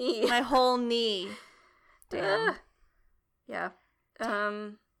fucking knee. My whole knee. Damn. Yeah.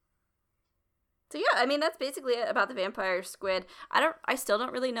 So yeah, I mean that's basically it about the vampire squid. I still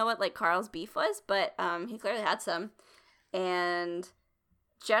don't really know what like Carl's beef was, but he clearly had some. And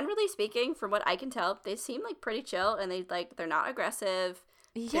generally speaking, from what I can tell, they seem like pretty chill and they're not aggressive.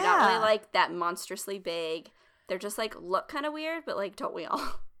 Yeah. They're not really like that monstrously big. They're just like look kind of weird, but like don't we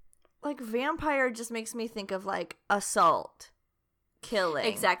all? Like vampire just makes me think of like assault, killing,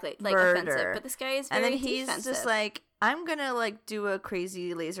 exactly, like murder. Offensive. But this guy is very and then he's defensive. just like, I'm gonna like do a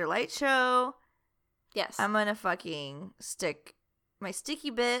crazy laser light show. Yes, I'm gonna fucking stick my sticky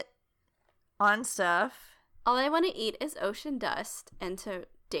bit on stuff. All I want to eat is ocean dust and to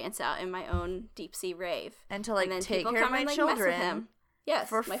dance out in my own deep sea rave and to like and then take people care of come my and, like, children. mess with him. Yes,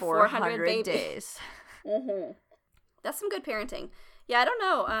 for my 400 days. Mm-hmm. That's some good parenting. Yeah, I don't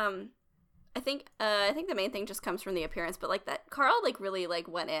know. I think the main thing just comes from the appearance, but like that Carl like really like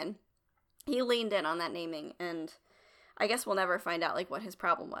went in. He leaned in on that naming, and I guess we'll never find out like what his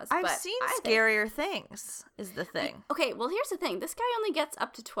problem was. I've seen scarier things. Is the thing. Okay, well here's the thing. This guy only gets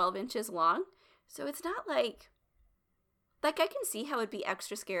up to 12 inches long, so it's not like I can see how it'd be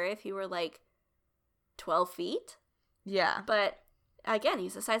extra scary if he were like 12 feet. Yeah, but. Again,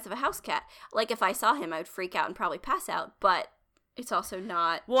 he's the size of a house cat. Like, if I saw him, I would freak out and probably pass out, but it's also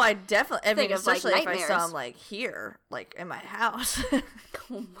not... Well, I definitely... I mean, especially like if I saw him, like, here, like, in my house.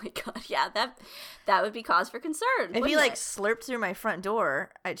 Oh my God, yeah, that would be cause for concern. If he, like, slurped through my front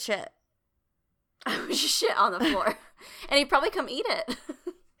door, I'd shit. I would just shit on the floor. And he'd probably come eat it.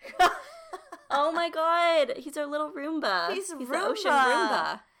 Oh my God, he's our little Roomba. He's the ocean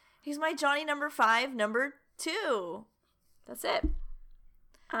Roomba. He's my Johnny number 5, number 2. That's it.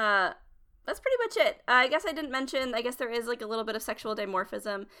 That's pretty much it. I guess I didn't mention, I guess there is like a little bit of sexual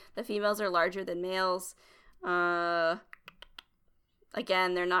dimorphism. The females are larger than males.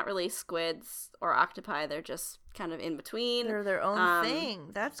 Again, they're not really squids or octopi. They're just kind of in between. They're their own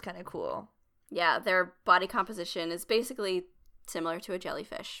thing. That's kind of cool. Yeah, their body composition is basically similar to a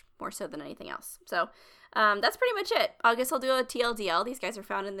jellyfish, more so than anything else. So that's pretty much it. I guess I'll do a TLDL. These guys are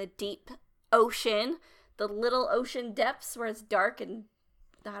found in the deep ocean. The little ocean depths where it's dark and,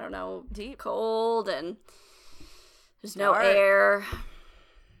 I don't know, deep, cold, and there's no air.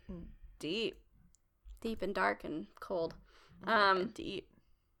 Deep and dark and cold. Deep.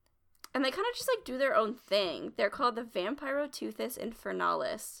 And they kind of just like do their own thing. They're called the Vampiroteuthis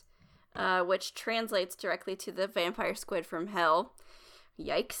infernalis, which translates directly to the vampire squid from hell.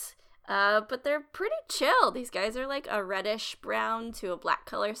 Yikes. But they're pretty chill. These guys are like a reddish brown to a black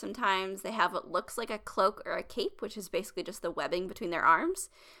color sometimes. They have what looks like a cloak or a cape, which is basically just the webbing between their arms.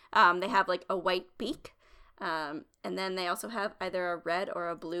 They have like a white beak. And then they also have either a red or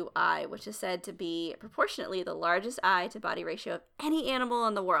a blue eye, which is said to be proportionately the largest eye to body ratio of any animal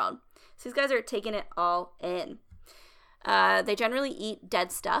in the world. So these guys are taking it all in. They generally eat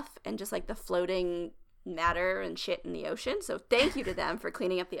dead stuff and just like the floating matter and shit in the ocean. So thank you to them for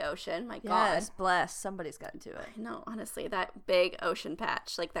cleaning up the ocean. My God. Yes, bless. Somebody's got to do it. I know, honestly, that big ocean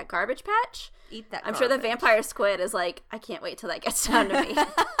patch, like that garbage patch. Eat that I'm garbage. sure the vampire squid is like, I can't wait till that gets down to me.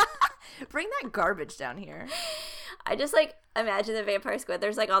 Bring that garbage down here. I just like imagine the vampire squid.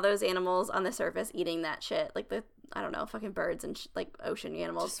 There's like all those animals on the surface eating that shit, like the I don't know, fucking birds and like ocean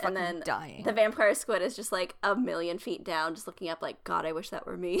animals, Just and then dying. the vampire squid is just like a million feet down, just looking up, like, God, I wish that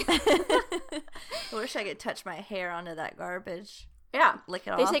were me. I wish I could touch my hair onto that garbage. Yeah, Lick it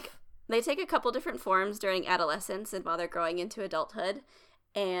off. They take a couple different forms during adolescence and while they're growing into adulthood.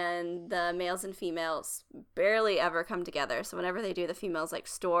 And the males and females barely ever come together. So whenever they do, the females like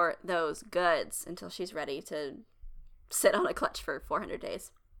store those goods until she's ready to sit on a clutch for 400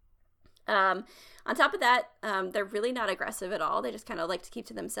 days. On top of that, they're really not aggressive at all. They just kind of like to keep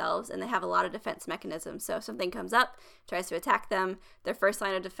to themselves, and they have a lot of defense mechanisms. So if something comes up, tries to attack them, their first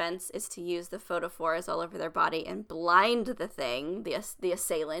line of defense is to use the photophores all over their body and blind the thing, the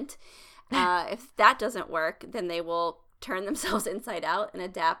assailant. If that doesn't work, then they will turn themselves inside out and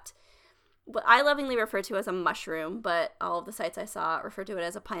adapt what I lovingly refer to as a mushroom, but all of the sites I saw refer to it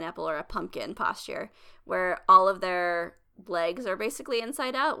as a pineapple or a pumpkin posture, where all of their legs are basically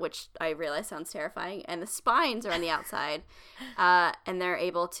inside out, which I realize sounds terrifying, and the spines are on the outside, and they're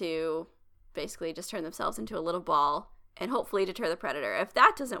able to basically just turn themselves into a little ball and hopefully deter the predator. If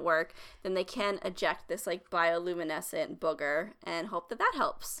that doesn't work, then they can eject this like bioluminescent booger and hope that that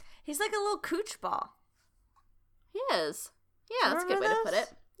helps. He's like a little cooch ball. He is. Yeah, that's a good way to put those?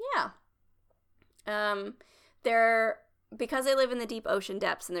 it. Yeah. They're because they live in the deep ocean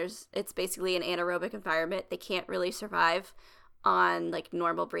depths and it's basically an anaerobic environment. They can't really survive on like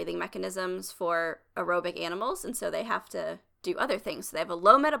normal breathing mechanisms for aerobic animals, and so they have to do other things. So they have a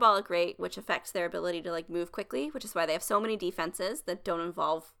low metabolic rate, which affects their ability to like move quickly, which is why they have so many defenses that don't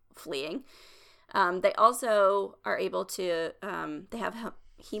involve fleeing. They also are able to they have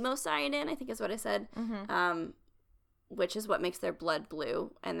hemocyanin, I think is what I said. Mm-hmm. Which is what makes their blood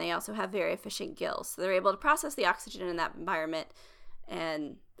blue, and they also have very efficient gills. So they're able to process the oxygen in that environment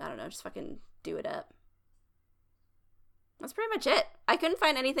and, I don't know, just fucking do it up. That's pretty much it. I couldn't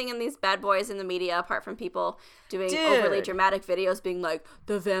find anything in these bad boys in the media apart from people doing overly dramatic videos being like,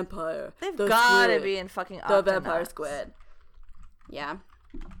 the vampire, They've the gotta squid, be in fucking the vampire Octonauts. squid. Yeah.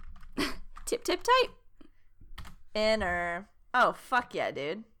 Tip tight. Inner. Oh, fuck yeah,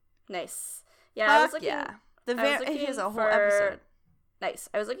 dude. Nice. Yeah, Fuck I was looking... yeah. He has a whole for... episode. Nice.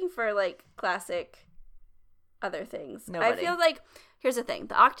 I was looking for, like, classic other things. Nobody. I feel like, here's the thing.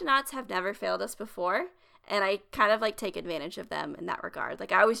 The Octonauts have never failed us before, and I kind of, like, take advantage of them in that regard.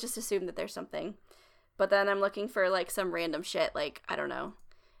 Like, I always just assume that there's something. But then I'm looking for, like, some random shit, like, I don't know,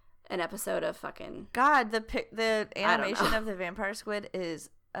 an episode of fucking... God, the animation of the vampire squid is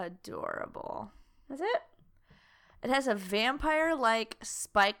adorable. Is it? It has a vampire-like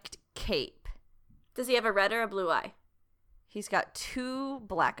spiked cape. Does he have a red or a blue eye? He's got 2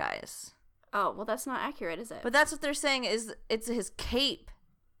 black eyes. Oh, well, that's not accurate, is it? But that's what they're saying is it's his cape.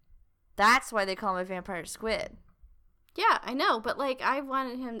 That's why they call him a vampire squid. Yeah, I know, but, like, I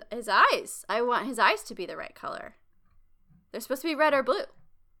wanted his eyes. I want his eyes to be the right color. They're supposed to be red or blue.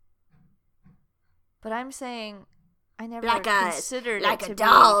 But I'm saying I never Black eyes, considered like it to a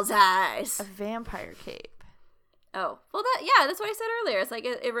doll's eyes. be a vampire cape. Oh, well, that's what I said earlier. It's like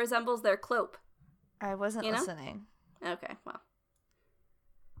it resembles their cloak. I wasn't You know? listening. Okay, well.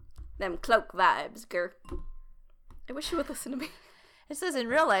 Them cloak vibes, girl. I wish you would listen to me. It says in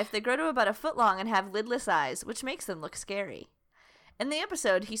real life, they grow to about a foot long and have lidless eyes, which makes them look scary. In the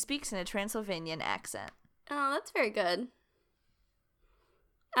episode, he speaks in a Transylvanian accent. Oh, that's very good.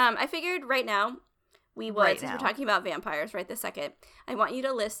 I figured right now, since we're talking about vampires right this second, I want you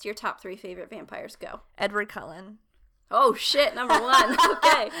to list your top 3 favorite vampires. Go. Edward Cullen. Oh, shit, number 1.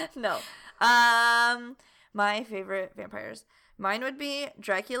 Okay. No. My favorite vampires. Mine would be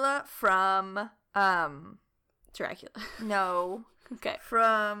Dracula from, Dracula. No. Okay.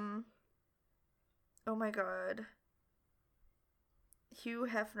 From, oh my god. Hugh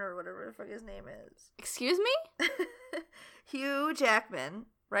Hefner, whatever the fuck his name is. Excuse me? Hugh Jackman,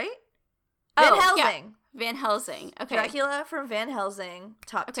 right? Oh, Van Helsing. Yeah. Van Helsing. Okay. Dracula from Van Helsing,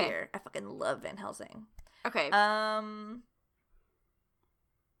 top Okay. tier. I fucking love Van Helsing. Okay. I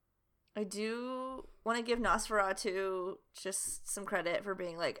do want to give Nosferatu just some credit for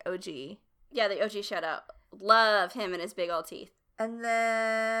being like OG. Yeah, the OG shout out. Love him and his big old teeth. And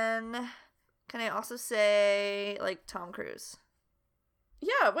then can I also say like Tom Cruise?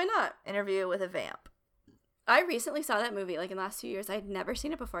 Yeah, why not? Interview with a Vamp. I recently saw that movie, like in the last 2 years. I had never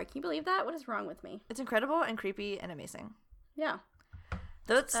seen it before. Can you believe that? What is wrong with me? It's incredible and creepy and amazing. Yeah.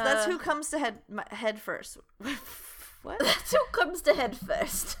 That's who comes to head first. What? That's who comes to head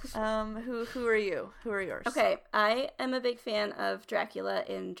first. Who are you? Who are yours? Okay, I am a big fan of Dracula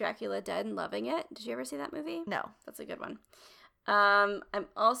in Dracula Dead and Loving It. Did you ever see that movie? No. That's a good one. I'm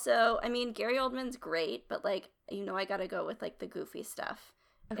also, Gary Oldman's great, but like, I gotta go with like the goofy stuff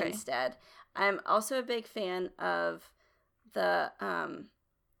instead. I'm also a big fan of the,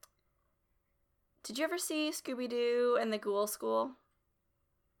 did you ever see Scooby-Doo and the Ghoul School?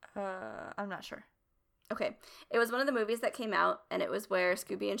 I'm not sure. Okay. It was one of the movies that came out, and it was where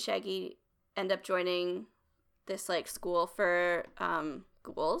Scooby and Shaggy end up joining this, like, school for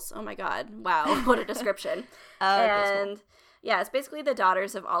ghouls. Oh, my God. Wow. What a description. And, yeah, it's basically the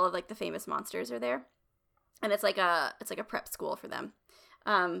daughters of all of, like, the famous monsters are there. And it's like a prep school for them.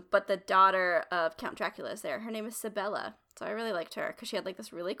 But the daughter of Count Dracula is there. Her name is Sibella. So I really liked her because she had, like,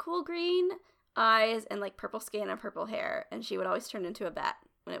 this really cool green eyes and, like, purple skin and purple hair. And she would always turn into a bat.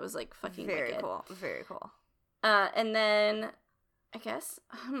 When it was like fucking very wicked. Cool, very cool. And then I guess,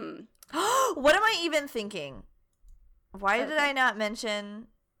 what am I even thinking? Why did I not mention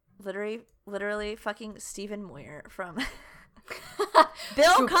literally fucking Stephen Moyer from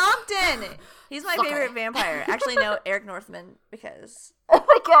Bill Compton? He's my favorite vampire. Actually, no, Eric Northman because. Oh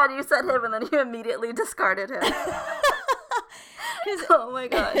my God, you said him and then you immediately discarded him. Oh my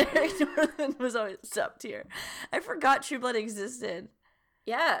God, Eric Northman was always top tier. I forgot True Blood existed.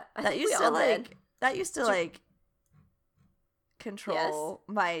 Yeah, that used to control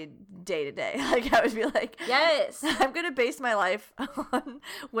my day to day. Like I would be like, yes, I'm gonna base my life on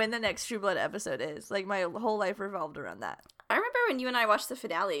when the next True Blood episode is. Like my whole life revolved around that. I remember when you and I watched the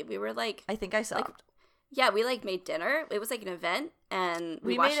finale. We were like, I think I saw. We like made dinner. It was like an event, and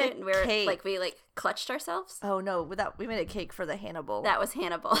we watched it, and we were like, we like clutched ourselves. Oh no! We made a cake for the Hannibal. That was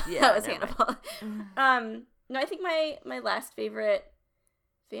Hannibal. Yeah, that was Hannibal. No, I think my last favorite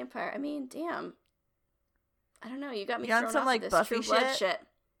vampire. Damn. I don't know. You got me thrown some off like this Buffy True Blood shit.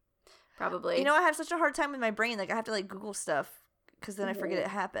 Probably. I have such a hard time with my brain. Like I have to like Google stuff because then I forget it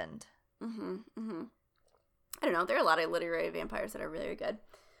happened. I don't know. There are a lot of literary vampires that are really good.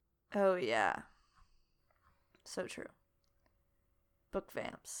 Oh yeah. So true. Book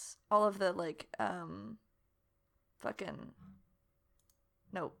vamps. All of the like fucking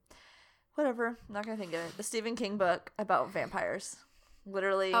nope. Whatever. I'm not gonna think of it. The Stephen King book about vampires.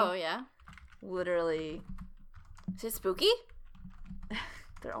 Literally. Oh yeah. Literally. Is it spooky?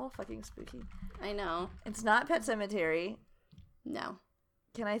 They're all fucking spooky. I know. It's not Pet Sematary. No.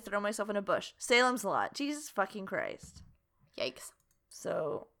 Can I throw myself in a bush? Salem's Lot. Jesus fucking Christ. Yikes.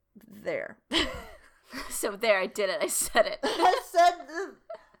 So there. So there, I did it. I said it. I said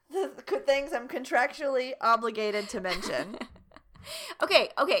the things I'm contractually obligated to mention. Okay.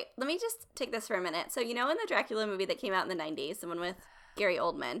 Let me just take this for a minute. So, in the Dracula movie that came out in the 90s, the one with Gary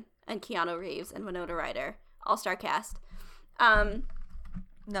Oldman and Keanu Reeves and Winona Ryder, all-star cast.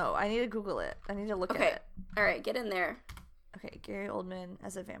 No, I need to Google it. I need to look at it. All right, get in there. Okay, Gary Oldman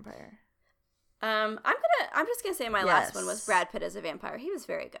as a vampire. I'm just gonna say my last one was Brad Pitt as a vampire. He was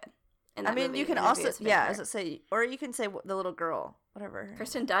very good. You can also as I say, or you can say the little girl, whatever.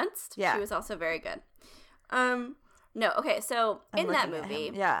 Kirsten Dunst. Yeah, she was also very good. No, okay, so in that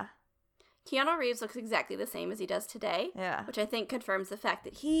movie, Keanu Reeves looks exactly the same as he does today. Yeah, which I think confirms the fact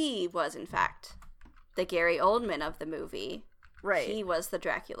that he was in fact the Gary Oldman of the movie. Right, he was the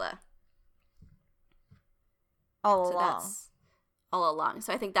Dracula. All along.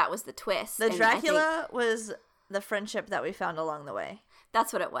 So I think that was the twist. The Dracula was the friendship that we found along the way.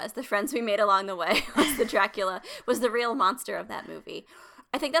 That's what it was. The friends we made along the way was the Dracula, was the real monster of that movie.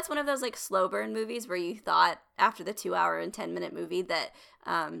 I think that's one of those like slow burn movies where you thought after the 2-hour and 10-minute movie that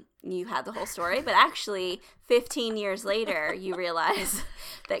you had the whole story. But actually, 15 years later, you realize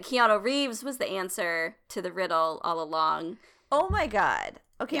that Keanu Reeves was the answer to the riddle all along. Oh my God.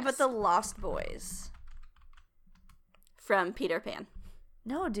 Okay, yes. But the Lost Boys. From Peter Pan.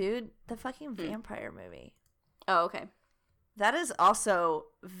 No, dude. The fucking vampire movie. Oh, okay. That is also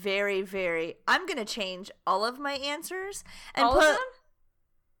very, very... I'm going to change all of my answers and all of them?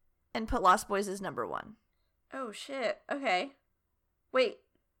 And put Lost Boys as number 1. Oh, shit. Okay. Wait.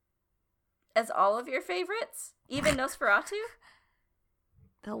 As all of your favorites? Even Nosferatu?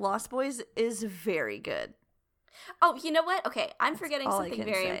 The Lost Boys is very good. Oh, you know what? Okay, I'm forgetting That's something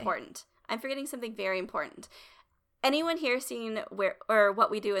very important. I'm forgetting something very important. Anyone here seen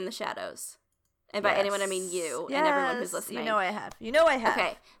What We Do in the Shadows? And by anyone, I mean you and everyone who's listening. You know I have.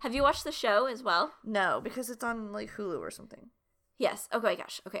 Okay. Have you watched the show as well? No, because it's on like Hulu or something. Yes. Okay,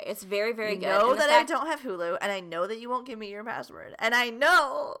 gosh. Okay, it's very, very good. I know that I don't have Hulu, and I know that you won't give me your password. And I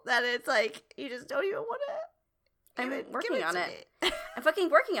know that it's like, you just don't even want to. I'm Give working on to it. me. I'm fucking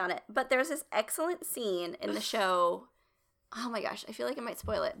working on it. But there's this excellent scene in the show. Oh my gosh, I feel like I might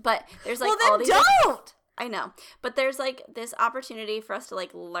spoil it. But there's like well, then all these. don't. I know. But there's like this opportunity for us to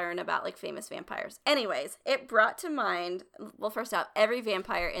like learn about like famous vampires. Anyways, it brought to mind, well, first off, every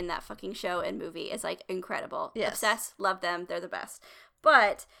vampire in that fucking show and movie is like incredible. Yes. Obsessed, love them, they're the best.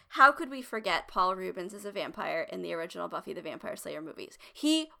 But how could we forget Paul Rubens as a vampire in the original Buffy the Vampire Slayer movies?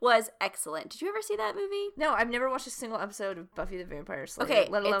 He was excellent. Did you ever see that movie? No, I've never watched a single episode of Buffy the Vampire Slayer, Okay,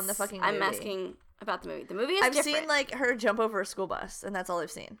 let alone the fucking movie. I'm asking about the movie. The movie is I've different. seen like her jump over a school bus, and that's all I've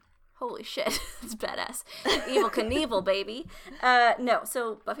seen. Holy shit, it's badass. Evil Knievel, baby. No,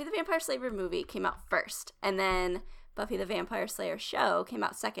 so Buffy the Vampire Slayer movie came out first, and then Buffy the Vampire Slayer show came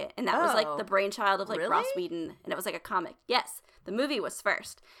out second, and that was like the brainchild of like really? Ross Whedon, and it was like a comic. Yes, the movie was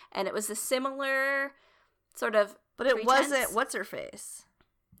first, and it was a similar sort of But it pretense. wasn't what's her face.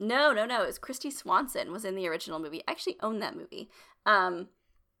 No. It was Christy Swanson was in the original movie. I actually own that movie.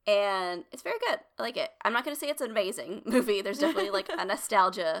 And it's very good. I like it. I'm not going to say it's an amazing movie. There's definitely like a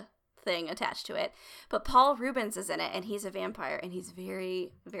nostalgia thing attached to it. But Paul Rubens is in it, and he's a vampire, and he's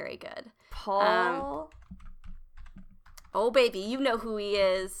very, very good. Paul. Oh, baby, you know who he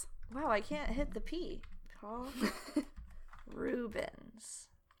is. Wow, I can't hit the P. Paul Rubens.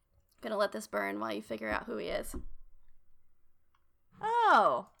 Gonna let this burn while you figure out who he is.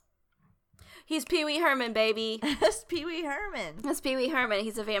 Oh. He's Pee Wee Herman, baby. That's Pee Wee Herman. That's Pee Wee Herman.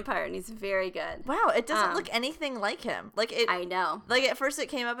 He's a vampire, and he's very good. Wow, it doesn't look anything like him. Like it. I know. Like at first it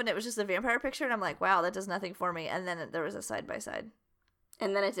came up and it was just a vampire picture, and I'm like, wow, that does nothing for me. And then there was a side by side,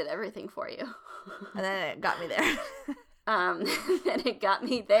 And then it did everything for you. and then it got me there. And it got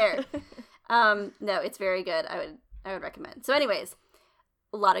me there. No, it's very good. I would recommend. So anyways,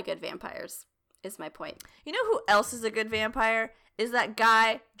 a lot of good vampires is my point. You know who else is a good vampire? Is that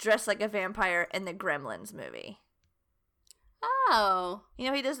guy dressed like a vampire in the Gremlins movie. Oh. You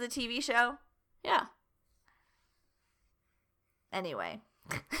know he does the TV show? Yeah. Anyway.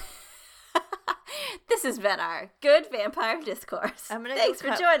 This has been our Good Vampire Discourse. Thanks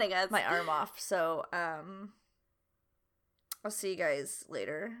for joining us. My arm off, so I'll see you guys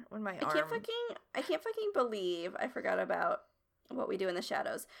later when my arm... I can't fucking believe I forgot about What We Do in the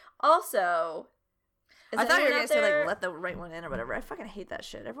Shadows. Also... I thought you were going to say, like, let the right one in or whatever. I fucking hate that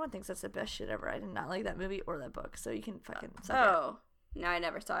shit. Everyone thinks that's the best shit ever. I did not like that movie or that book, so you can fucking suck it. Oh. No, I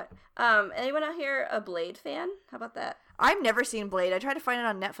never saw it. Anyone out here a Blade fan? How about that? I've never seen Blade. I tried to find it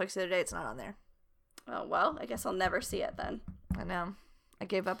on Netflix the other day. It's not on there. Oh, well, I guess I'll never see it then. I know. I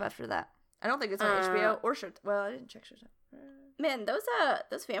gave up after that. I don't think it's on HBO or Showtime. Well, I didn't check Showtime. Man,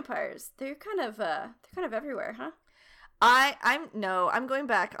 those vampires, they're kind of everywhere, huh? I'm going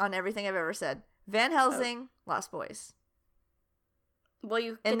back on everything I've ever said. Van Helsing, Lost Boys. Well,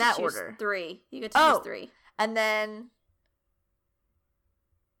 you in get that to choose order. 3. You get to choose 3. And then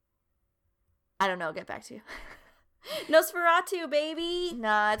I don't know, get back to you. Nosferatu, baby.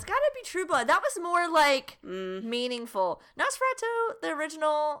 Nah, it's gotta be True Blood. That was more like meaningful. Nosferatu, the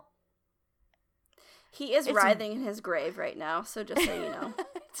original. He is writhing in his grave right now, so just so you know.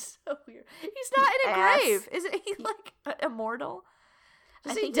 It's so weird. He's not in a grave. Isn't he like immortal?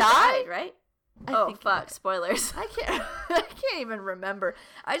 Does he die? Died, right? I think fuck! Spoilers. I can't even remember.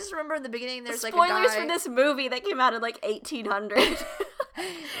 I just remember in the beginning there's like a spoilers guy... for this movie that came out in like 1800.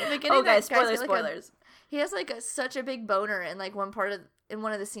 Oh, guys, spoilers. He has like such a big boner in like one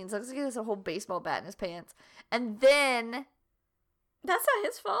of the scenes. Looks like he has a whole baseball bat in his pants, and then that's not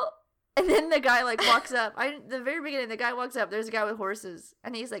his fault. And then the guy like walks up. The very beginning, the guy walks up. There's a guy with horses,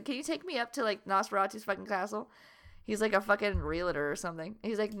 and he's like, "Can you take me up to like Nosferatu's fucking castle?" He's like a fucking realtor or something.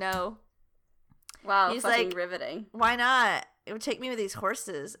 He's like, "No." Wow, he's fucking like, riveting. Why not? It would take me with these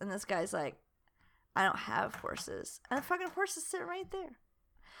horses. And this guy's like, I don't have horses. And the fucking horses sit right there.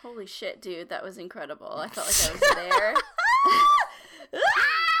 Holy shit, dude. That was incredible. I felt like I was there.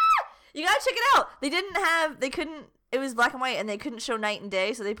 You gotta check it out. It was black and white and they couldn't show night and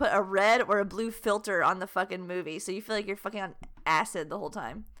day. So they put a red or a blue filter on the fucking movie. So you feel like you're fucking on acid the whole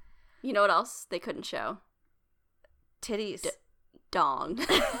time. You know what else they couldn't show? Titties. Dong.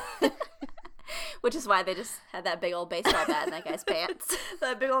 Which is why they just had that big old baseball bat in that guy's pants.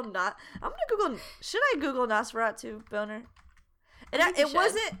 That big old knot. Should I Google Nosferatu boner? It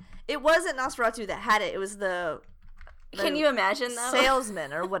wasn't Nosferatu that had it. It was the Can you imagine though?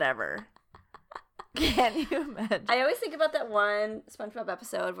 Salesman or whatever. Can you imagine? I always think about that one SpongeBob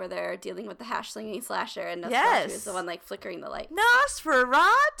episode where they're dealing with the hash slinging slasher and Nosferatu is the one like flickering the light.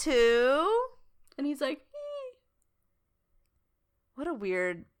 Nosferatu. And he's like, What a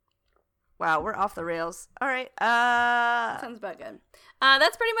weird Wow, we're off the rails. All right. Sounds about good.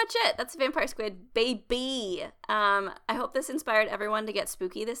 That's pretty much it. That's Vampire Squid, baby. I hope this inspired everyone to get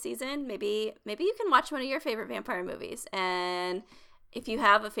spooky this season. Maybe you can watch one of your favorite vampire movies. And if you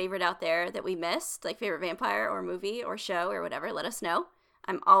have a favorite out there that we missed, like favorite vampire or movie or show or whatever, let us know.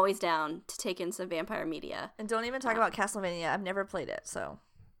 I'm always down to take in some vampire media. And don't even talk about Castlevania. I've never played it, so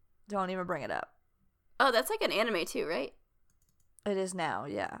don't even bring it up. Oh, that's like an anime too, right? It is now,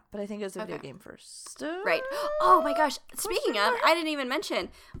 yeah. But I think it was a video game first. Right. Oh my gosh. Speaking of, I didn't even mention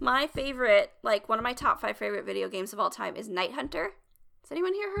my favorite, like one of my top 5 favorite video games of all time is Night Hunter. Has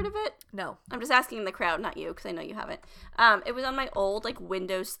anyone here heard of it? No. I'm just asking the crowd, not you, because I know you haven't. It was on my old like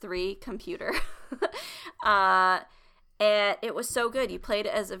Windows 3 computer. And it was so good. You played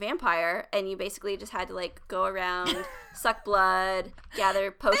as a vampire, and you basically just had to like go around, suck blood, gather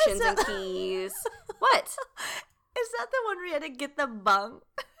potions and keys. What? Is that the one where you had to get the bung?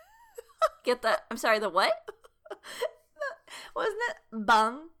 I'm sorry, the what? Wasn't it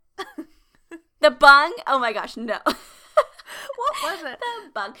bung? The bung? Oh my gosh, no. What was it?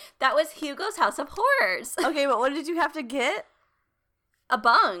 The bung. That was Hugo's House of Horrors. Okay, but what did you have to get? A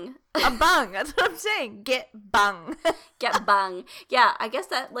bung. A bung. That's what I'm saying. Get bung. Get bung. Yeah, I guess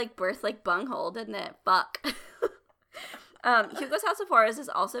that like birthed like bunghole, didn't it? Fuck. Hugo's House of Horrors is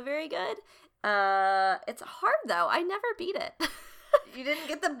also very good. It's hard though. I never beat it. You didn't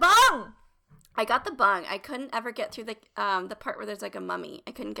get the bung. I got the bung. I couldn't ever get through the part where there's like a mummy.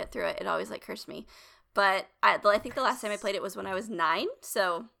 I couldn't get through it. It always like cursed me. But I think the last time I played it was when I was 9.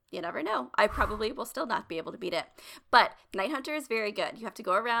 So you never know. I probably will still not be able to beat it. But Night Hunter is very good. You have to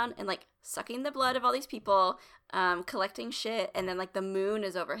go around and like sucking the blood of all these people, collecting shit, and then like the moon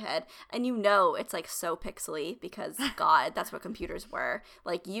is overhead. And you know it's like so pixely because God, that's what computers were.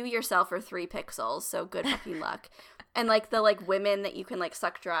 Like you yourself are 3 pixels, so good fucking luck. And like the like women that you can like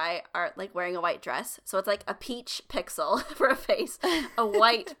suck dry are like wearing a white dress. So it's like a peach pixel for a face, a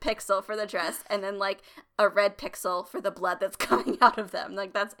white pixel for the dress, and then like a red pixel for the blood that's coming out of them.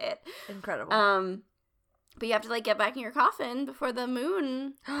 Like that's it. Incredible. But you have to like get back in your coffin before the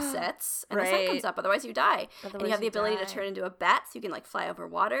moon sets and the sun Right. comes up. Otherwise you die. And Otherwise you have the you ability die. to turn into a bat, so you can like fly over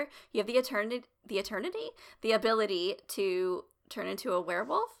water. You have the ability to turn into a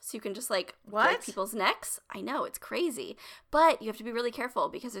werewolf, so you can just like break What? people's necks. I know, it's crazy. But you have to be really careful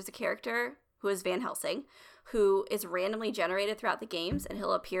because there's a character who is Van Helsing who is randomly generated throughout the games, and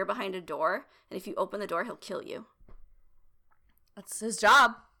he'll appear behind a door, and if you open the door, he'll kill you. That's his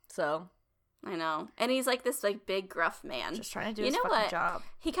job. So I know. And he's like this like big gruff man. just trying to do You his know fucking what? job.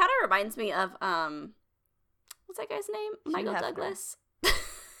 He kind of reminds me of what's that guy's name? Hugh Michael Hefner. Douglas.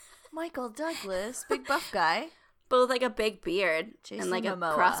 Michael Douglas, big buff guy. But with like a big beard Jason and like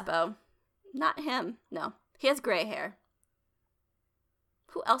Momoa. a crossbow. Not him. No. He has gray hair.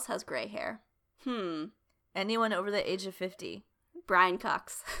 Who else has gray hair? Anyone over the age of 50. Brian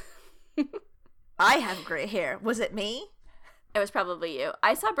Cox. I have gray hair. Was it me? It was probably you.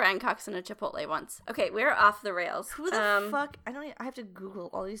 I saw Brian Cox in a Chipotle once. Okay, we're off the rails. Who the fuck? I have to Google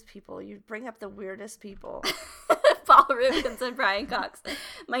all these people. You bring up the weirdest people. Paul Rubens and Brian Cox.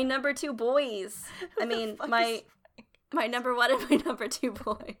 My number 2 boys. I mean, fuck my number 1 and my number 2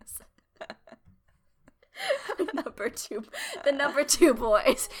 boys. The number 2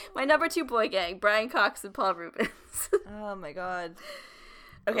 boys. My number 2 boy gang, Brian Cox and Paul Rubens. Oh my god.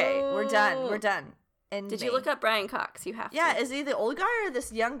 Okay, we're done. We're done. And Did you look up Brian Cox? You have to. Yeah, is he the old guy or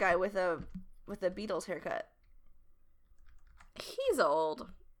this young guy with a Beatles haircut? He's old.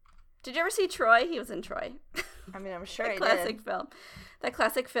 Did you ever see Troy? He was in Troy. I mean, I'm sure I classic did. film. That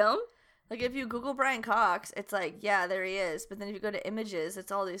classic film? Like, if you Google Brian Cox, it's like, yeah, there he is. But then if you go to images,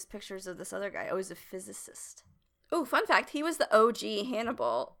 it's all these pictures of this other guy. Oh, he's a physicist. Oh, fun fact. He was the OG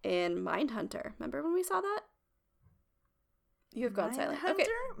Hannibal in Mindhunter. Remember when we saw that? You have gone silent. Okay.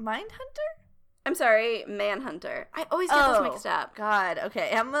 Mindhunter? I'm sorry, Manhunter. I always get those mixed up. God,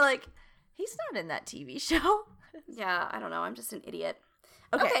 okay. I'm like, he's not in that TV show. Yeah, I don't know. I'm just an idiot.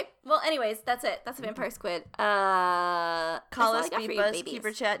 Okay. Okay. Well, anyways, that's it. That's a Vampire Squid. Call us, beep us,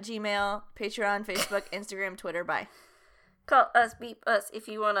 Keeper Chat, Gmail, Patreon, Facebook, Instagram, Twitter. Bye. Call us, beep us if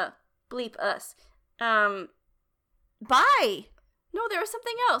you want to bleep us. Bye. No, there was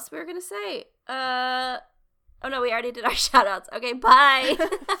something else we were going to say. Oh no, we already did our shout outs. Okay, bye.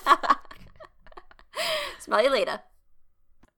 Smell you later.